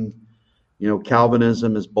preaching,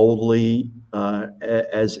 Calvinism as boldly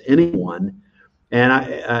as anyone. And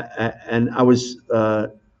I was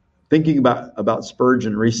thinking about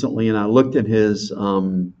Spurgeon recently, and I looked at his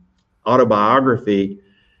autobiography,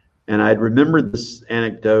 and I'd remembered this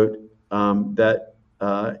anecdote that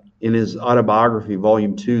in his autobiography,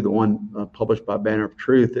 Volume 2, the one published by Banner of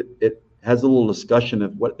Truth, it has a little discussion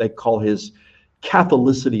of what they call his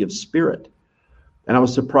Catholicity of spirit. And I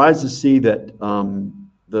was surprised to see that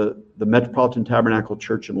the Metropolitan Tabernacle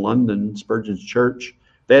Church in London, Spurgeon's church,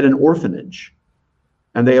 they had an orphanage.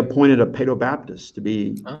 And they appointed a Paedo-Baptist to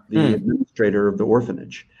be the administrator of the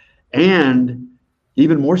orphanage. And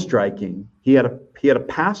even more striking, he had a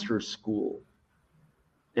pastor's school.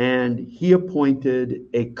 And he appointed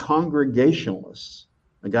a Congregationalist,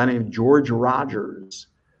 a guy named George Rogers,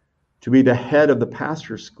 to be the head of the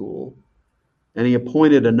pastor's school. And he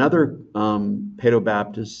appointed another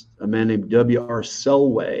Paedo-Baptist, a man named W.R.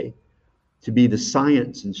 Selway, to be the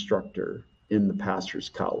science instructor in the pastor's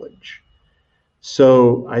college.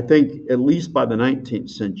 So I think at least by the 19th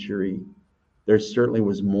century, there certainly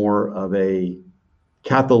was more of a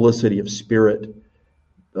Catholicity of spirit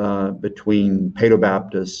between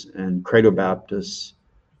Paedo-Baptists and Credo-Baptists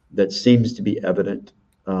that seems to be evident,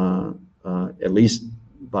 at least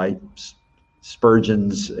by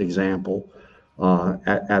Spurgeon's example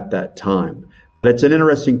at that time. But it's an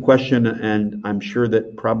interesting question, and I'm sure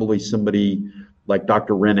that probably somebody like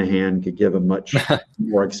Dr. Renahan could give a much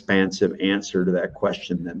more expansive answer to that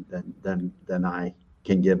question than I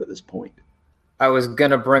can give at this point. I was going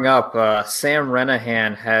to bring up Sam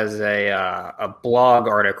Renahan has a blog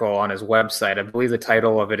article on his website. I believe the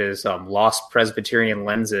title of it is Lost Presbyterian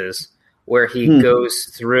Lenses, where he goes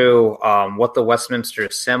through what the Westminster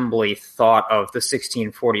Assembly thought of the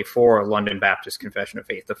 1644 London Baptist Confession of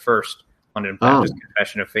Faith, the first London Baptist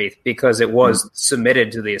Confession of Faith, because it was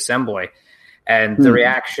submitted to the Assembly. And the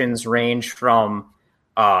reactions range from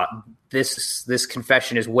this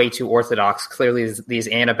confession is way too orthodox. Clearly, these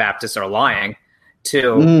Anabaptists are lying.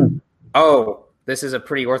 To this is a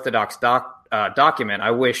pretty orthodox document.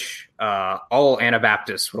 I wish all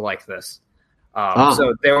Anabaptists were like this.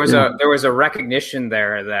 So there was a recognition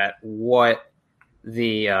there that what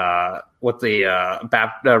the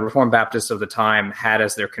Reformed Baptists of the time had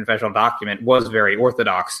as their confessional document was very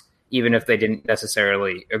orthodox, even if they didn't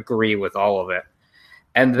necessarily agree with all of it.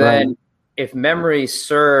 And then, if memory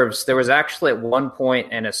serves, there was actually at one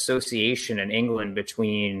point an association in England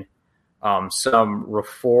between some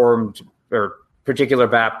Reformed or particular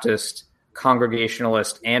Baptist,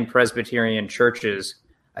 Congregationalist, and Presbyterian churches.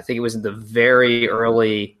 I think it was in the very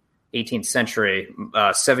early 18th century,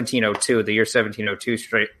 1702, the year 1702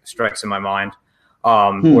 strikes in my mind,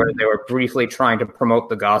 where they were briefly trying to promote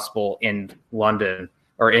the gospel in London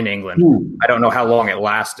or in England. I don't know how long it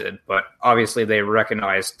lasted, but obviously they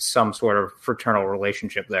recognized some sort of fraternal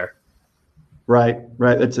relationship there. Right.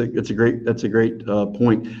 That's a great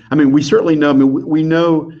point. I mean, we certainly know. I mean, we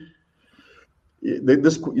know.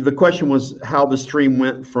 The question was how the stream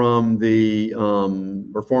went from the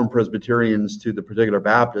Reformed Presbyterians to the Particular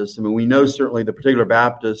Baptists. I mean, we know certainly the Particular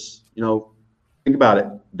Baptists, think about it.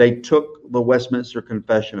 They took the Westminster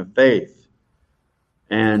Confession of Faith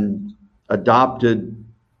and adopted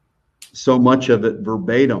so much of it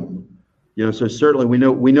verbatim. So certainly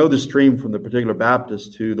we know the stream from the Particular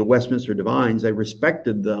Baptists to the Westminster Divines. They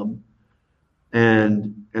respected them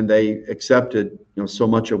and they accepted, so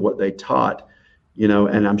much of what they taught.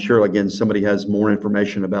 And I'm sure, again, somebody has more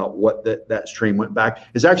information about what that stream went back.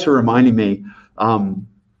 It's actually reminding me,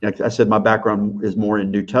 like I said, my background is more in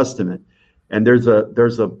New Testament. And there's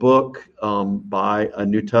a book by a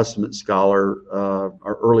New Testament scholar,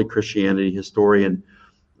 our early Christianity historian,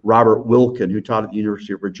 Robert Wilkin, who taught at the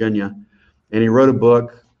University of Virginia. And he wrote a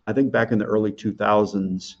book, I think back in the early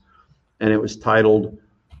 2000s, and it was titled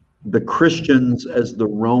 "The Christians as the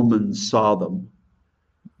Romans Saw Them."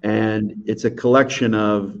 And it's a collection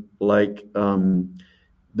of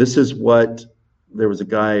this is what, there was a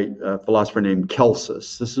guy, a philosopher named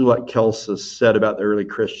Celsus. This is what Celsus said about the early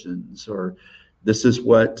Christians, or this is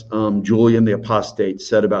what Julian the Apostate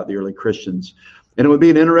said about the early Christians. And it would be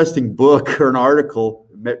an interesting book or an article,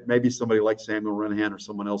 maybe somebody like Samuel Renahan or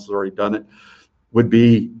someone else has already done it, would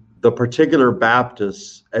be the Particular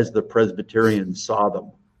Baptists as the Presbyterians saw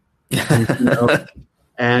them.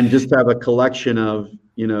 And just have a collection of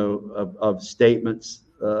statements,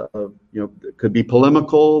 that could be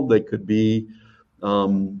polemical, they could be,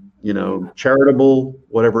 charitable,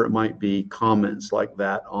 whatever it might be, comments like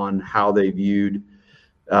that on how they viewed.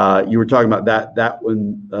 You were talking about that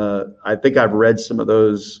one. I think I've read some of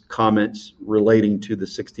those comments relating to the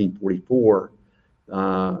 1644,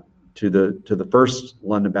 to the first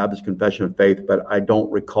London Baptist Confession of Faith, but I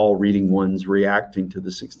don't recall reading ones reacting to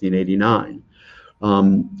the 1689.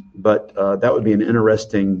 But that would be an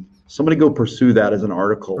interesting. Somebody go pursue that as an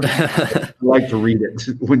article. I'd like to read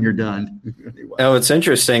it when you're done. Anyway. Oh, it's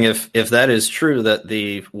interesting if that is true, that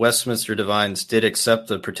the Westminster Divines did accept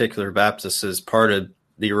the Particular Baptists as part of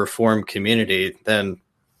the Reformed community, then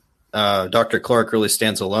Dr. Clark really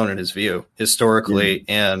stands alone in his view, historically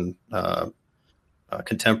and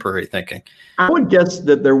contemporary thinking. I would guess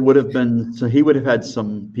that there would have been, so he would have had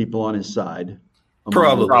some people on his side.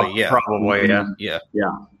 Probably, yeah.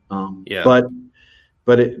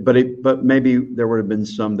 But maybe there would have been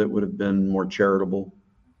some that would have been more charitable,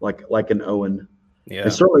 like an Owen. Yeah.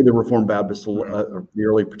 And certainly the Reformed Baptists, the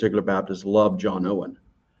early Particular Baptists, loved John Owen.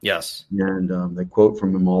 Yes. And they quote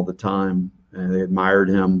from him all the time, and they admired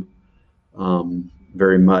him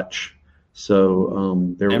very much.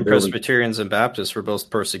 So Presbyterians and Baptists were both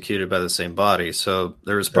persecuted by the same body, so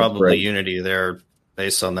there was probably unity there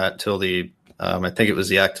based on that till the I think it was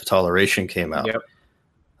the Act of Toleration came out.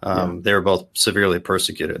 Yep. They were both severely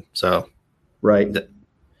persecuted. So, right.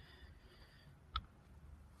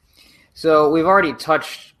 So we've already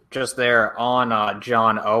touched just there on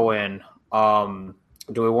John Owen.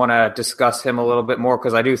 Do we want to discuss him a little bit more?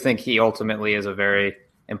 Because I do think he ultimately is a very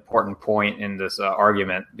important point in this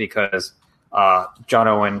argument, because John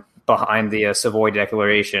Owen, behind the Savoy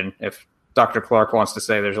Declaration, if Dr. Clark wants to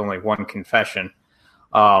say there's only one confession,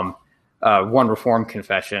 one Reformed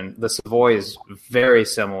confession, the Savoy is very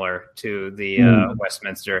similar to the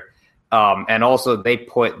Westminster. And also they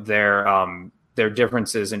put their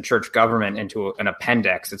differences in church government into an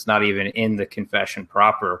appendix. It's not even in the confession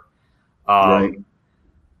proper. Right.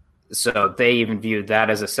 So they even viewed that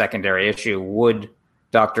as a secondary issue. Would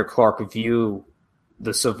Dr. Clark view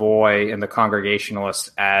the Savoy and the Congregationalists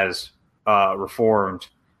as Reformed?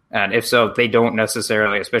 And if so, they don't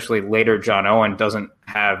necessarily, especially later John Owen doesn't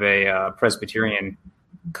have a Presbyterian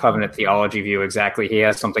covenant theology view exactly. He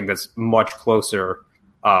has something that's much closer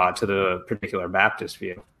to the Particular Baptist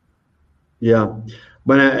view. Yeah.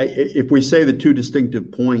 But if we say the two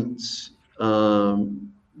distinctive points,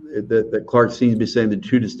 that Clark seems to be saying the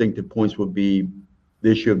two distinctive points would be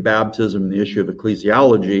the issue of baptism and the issue of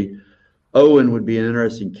ecclesiology, Owen would be an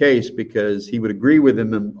interesting case because he would agree with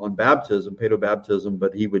him on baptism, paedobaptism,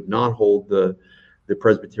 but he would not hold the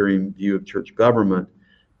Presbyterian view of church government.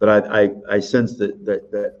 But I sense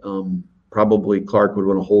that probably Clark would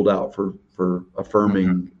want to hold out for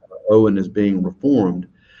affirming Owen as being Reformed.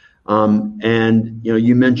 And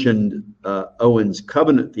you mentioned Owen's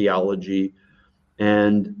covenant theology,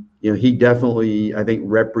 and he definitely, I think,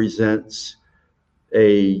 represents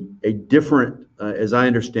a different, as I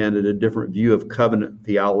understand it, a different view of covenant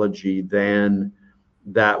theology than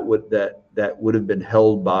that would have been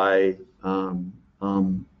held by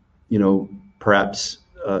perhaps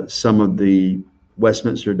some of the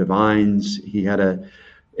Westminster divines. He had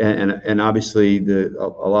and obviously a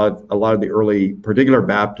lot of the early particular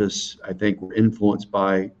Baptists, I think, were influenced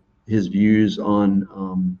by his views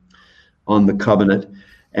on the covenant.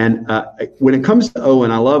 And when it comes to Owen,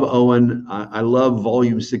 I love Owen. I love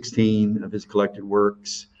volume 16 of his collected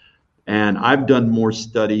works. And I've done more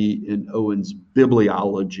study in Owen's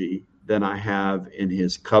bibliology than I have in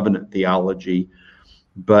his covenant theology.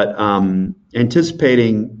 But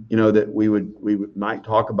anticipating, that we might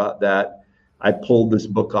talk about that, I pulled this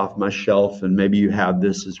book off my shelf, and maybe you have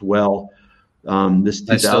this as well. I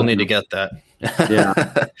still need to get that.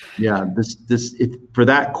 Yeah. For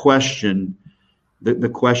that question. The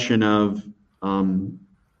question of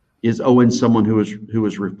is Owen someone who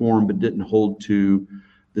was reformed but didn't hold to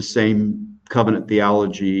the same covenant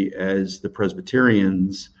theology as the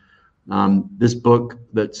Presbyterians? This book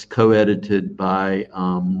that's co-edited by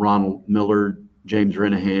Ronald Miller, James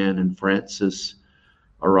Renahan, and Francis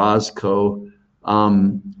Orozco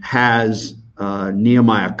has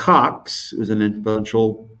Nehemiah Cox, who's an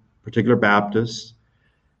influential particular Baptist,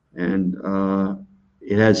 and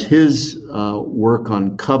it has his work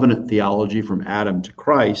on covenant theology from Adam to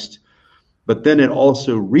Christ, but then it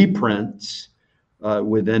also reprints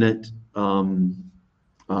within it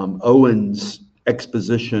Owen's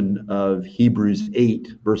exposition of Hebrews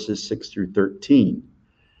 8, verses 6 through 13.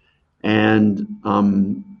 And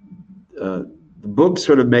the book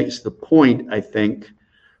sort of makes the point, I think,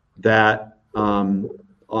 that on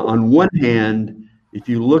one hand, if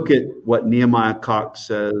you look at what Nehemiah Cox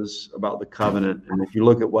says about the covenant, and if you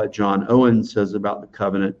look at what John Owen says about the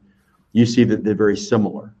covenant, you see that they're very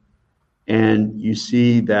similar. And you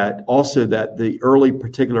see that also that the early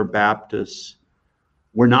particular Baptists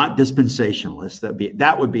were not dispensationalists.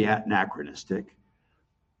 That would be anachronistic.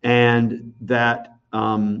 And that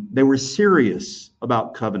they were serious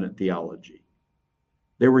about covenant theology.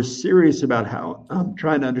 They were serious about how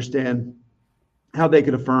trying to understand how they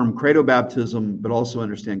could affirm credo baptism, but also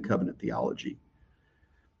understand covenant theology.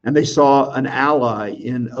 And they saw an ally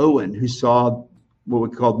in Owen who saw what we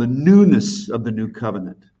call the newness of the new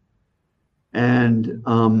covenant. And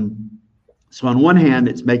so on one hand,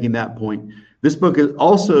 it's making that point. This book is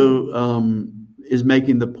also is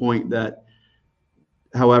making the point that,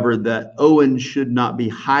 however, that Owen should not be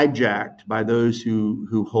hijacked by those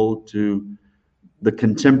who hold to the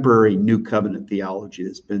contemporary new covenant theology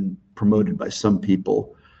that's been promoted by some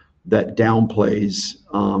people that downplays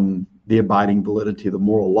the abiding validity of the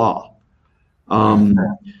moral law.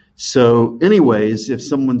 So anyways, if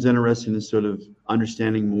someone's interested in sort of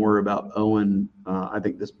understanding more about Owen, I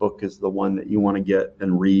think this book is the one that you want to get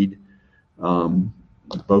and read.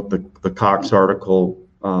 Both the Cox article,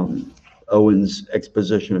 Owen's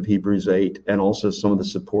exposition of Hebrews 8, and also some of the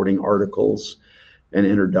supporting articles and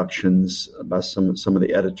introductions by some of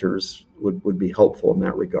the editors would be helpful in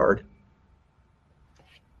that regard.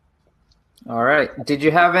 All right. Did you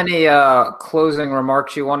have any closing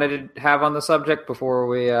remarks you wanted to have on the subject before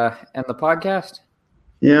we end the podcast?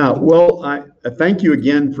 Yeah, well, I thank you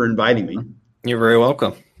again for inviting me. You're very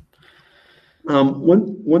welcome.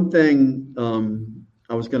 One thing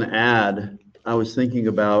I was going to add, I was thinking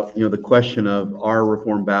about, the question of, are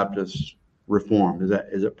Reformed Baptists Reformed?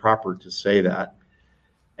 Is it proper to say that?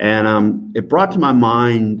 And it brought to my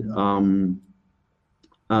mind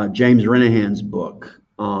James Renahan's book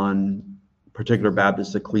on particular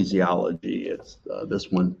Baptist ecclesiology. It's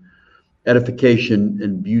this one, Edification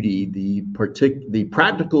and Beauty, the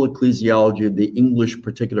practical ecclesiology of the English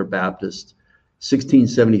particular Baptist,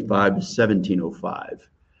 1675 to 1705.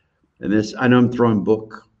 And this, I know I'm throwing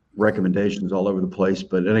book recommendations all over the place,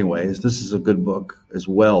 but anyways, this is a good book as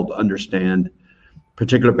well to understand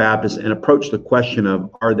particular Baptists and approach the question of,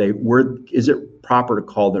 is it proper to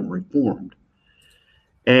call them Reformed?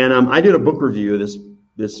 And I did a book review of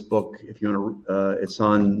this book. If you want to, it's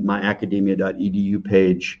on my academia.edu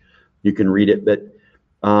page. You can read it. But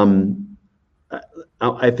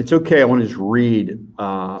if it's okay, I want to just read.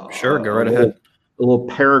 Sure, go right ahead. A little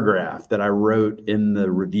paragraph that I wrote in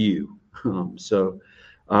the review. This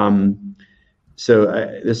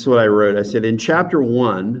is what I wrote. I said, in chapter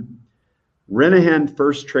 1, Renahan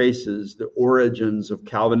first traces the origins of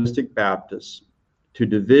Calvinistic Baptists to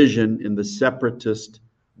division in the separatist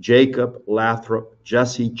Jacob Lathrop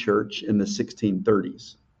Jesse Church in the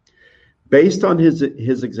 1630s. Based on his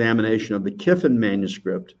examination of the Kiffin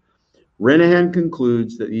manuscript, Renahan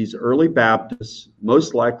concludes that these early Baptists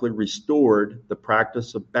most likely restored the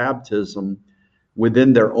practice of baptism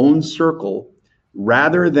within their own circle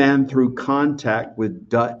rather than through contact with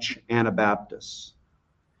Dutch Anabaptists.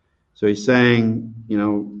 So he's saying,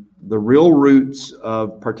 the real roots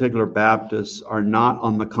of particular Baptists are not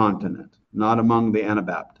on the continent, not among the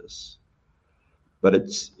Anabaptists, but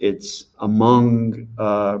it's among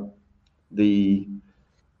the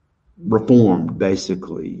Reformed,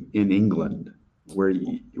 basically, in England, where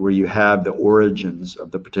you have the origins of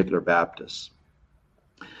the particular Baptists.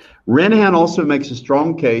 Renahan also makes a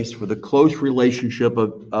strong case for the close relationship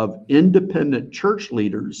of independent church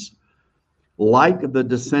leaders like the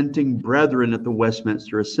dissenting brethren at the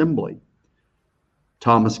Westminster Assembly.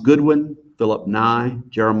 Thomas Goodwin, Philip Nye,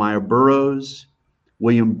 Jeremiah Burroughs,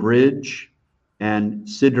 William Bridge, and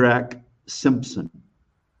Sidrak Simpson.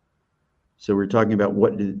 So we're talking about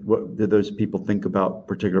what did those people think about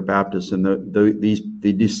particular Baptists, and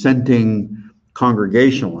the dissenting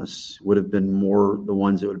Congregationalists would have been more the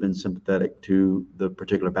ones that would have been sympathetic to the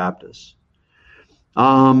particular Baptists.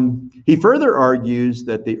 He further argues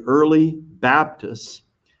that the early Baptists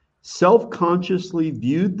self-consciously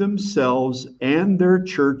viewed themselves and their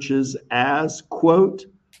churches as, quote,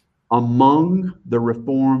 among the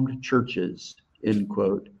Reformed churches, end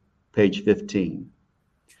quote, page 15.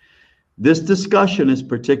 This discussion is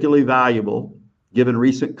particularly valuable given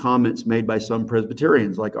recent comments made by some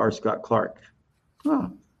Presbyterians like R. Scott Clark.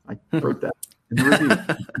 Oh, I wrote that in the review.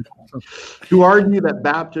 Who argue that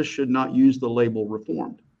Baptists should not use the label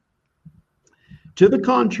Reformed. To the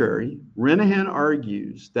contrary, Renahan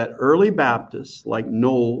argues that early Baptists like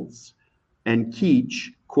Knowles and Keach,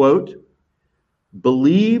 quote,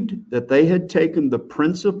 believed that they had taken the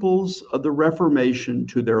principles of the Reformation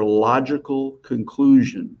to their logical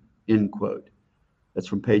conclusion, end quote. That's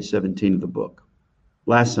from page 17 of the book.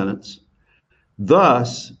 Last sentence.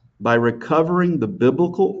 Thus, by recovering the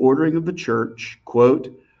biblical ordering of the church, quote,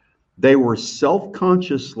 they were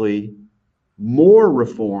self-consciously more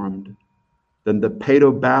Reformed than the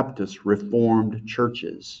Paedo-Baptist Reformed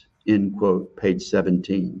churches, end quote, page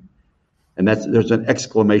 17. And there's an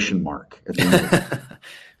exclamation mark at the end.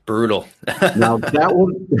 Brutal. Now that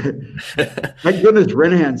one, thank goodness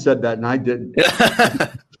Renahan said that and I didn't.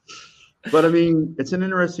 But I mean, it's an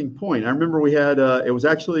interesting point. I remember we had, it was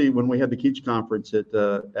actually when we had the Keach conference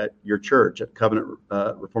at your church, at Covenant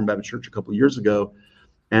Reformed Baptist Church a couple of years ago,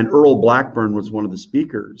 and Earl Blackburn was one of the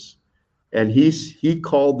speakers. And he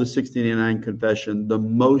called the 1689 Confession the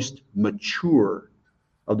most mature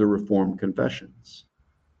of the Reformed confessions.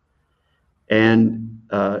 And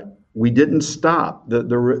we didn't stop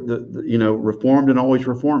the Reformed and always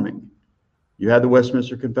reforming. You had the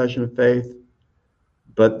Westminster Confession of Faith,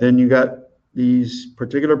 but then you got these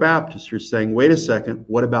particular Baptists who are saying, wait a second,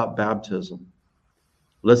 what about baptism?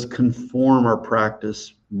 Let's conform our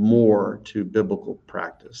practice more to biblical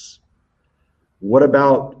practice. What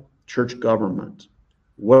about church government?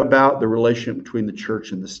 What about the relationship between the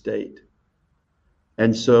church and the state?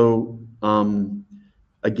 And so,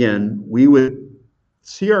 again, we would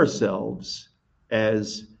see ourselves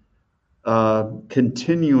as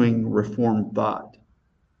continuing Reformed thought.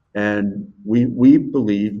 And we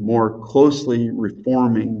believe more closely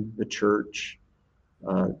reforming the church,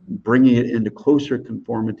 bringing it into closer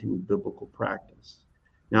conformity with biblical practice.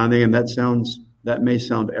 Now, again, that may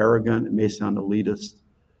sound arrogant, it may sound elitist.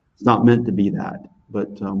 It's not meant to be that,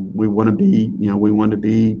 but we want to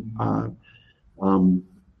be,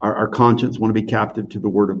 our conscience want to be captive to the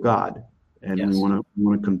Word of God, and yes. we want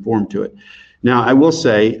to conform to it. Now, I will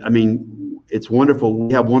say, I mean, it's wonderful.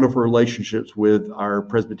 We have wonderful relationships with our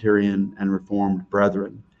Presbyterian and Reformed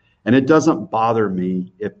brethren, and it doesn't bother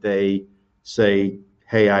me if they say,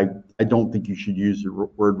 "Hey, I don't think you should use the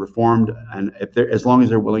word Reformed," and as long as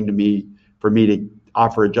they're willing for me to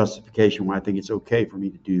offer a justification where I think it's okay for me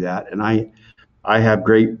to do that. And I have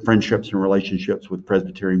great friendships and relationships with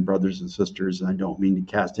Presbyterian brothers and sisters, and I don't mean to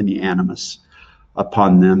cast any animus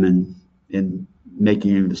upon them in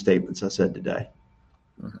making any of the statements I said today.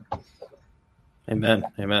 Amen.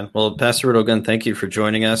 Amen. Well, Pastor Riddle, again, thank you for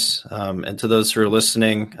joining us. And to those who are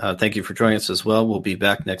listening, thank you for joining us as well. We'll be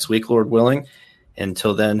back next week, Lord willing.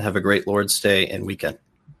 Until then, have a great Lord's Day and weekend.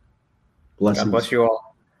 Blessings. God bless you all.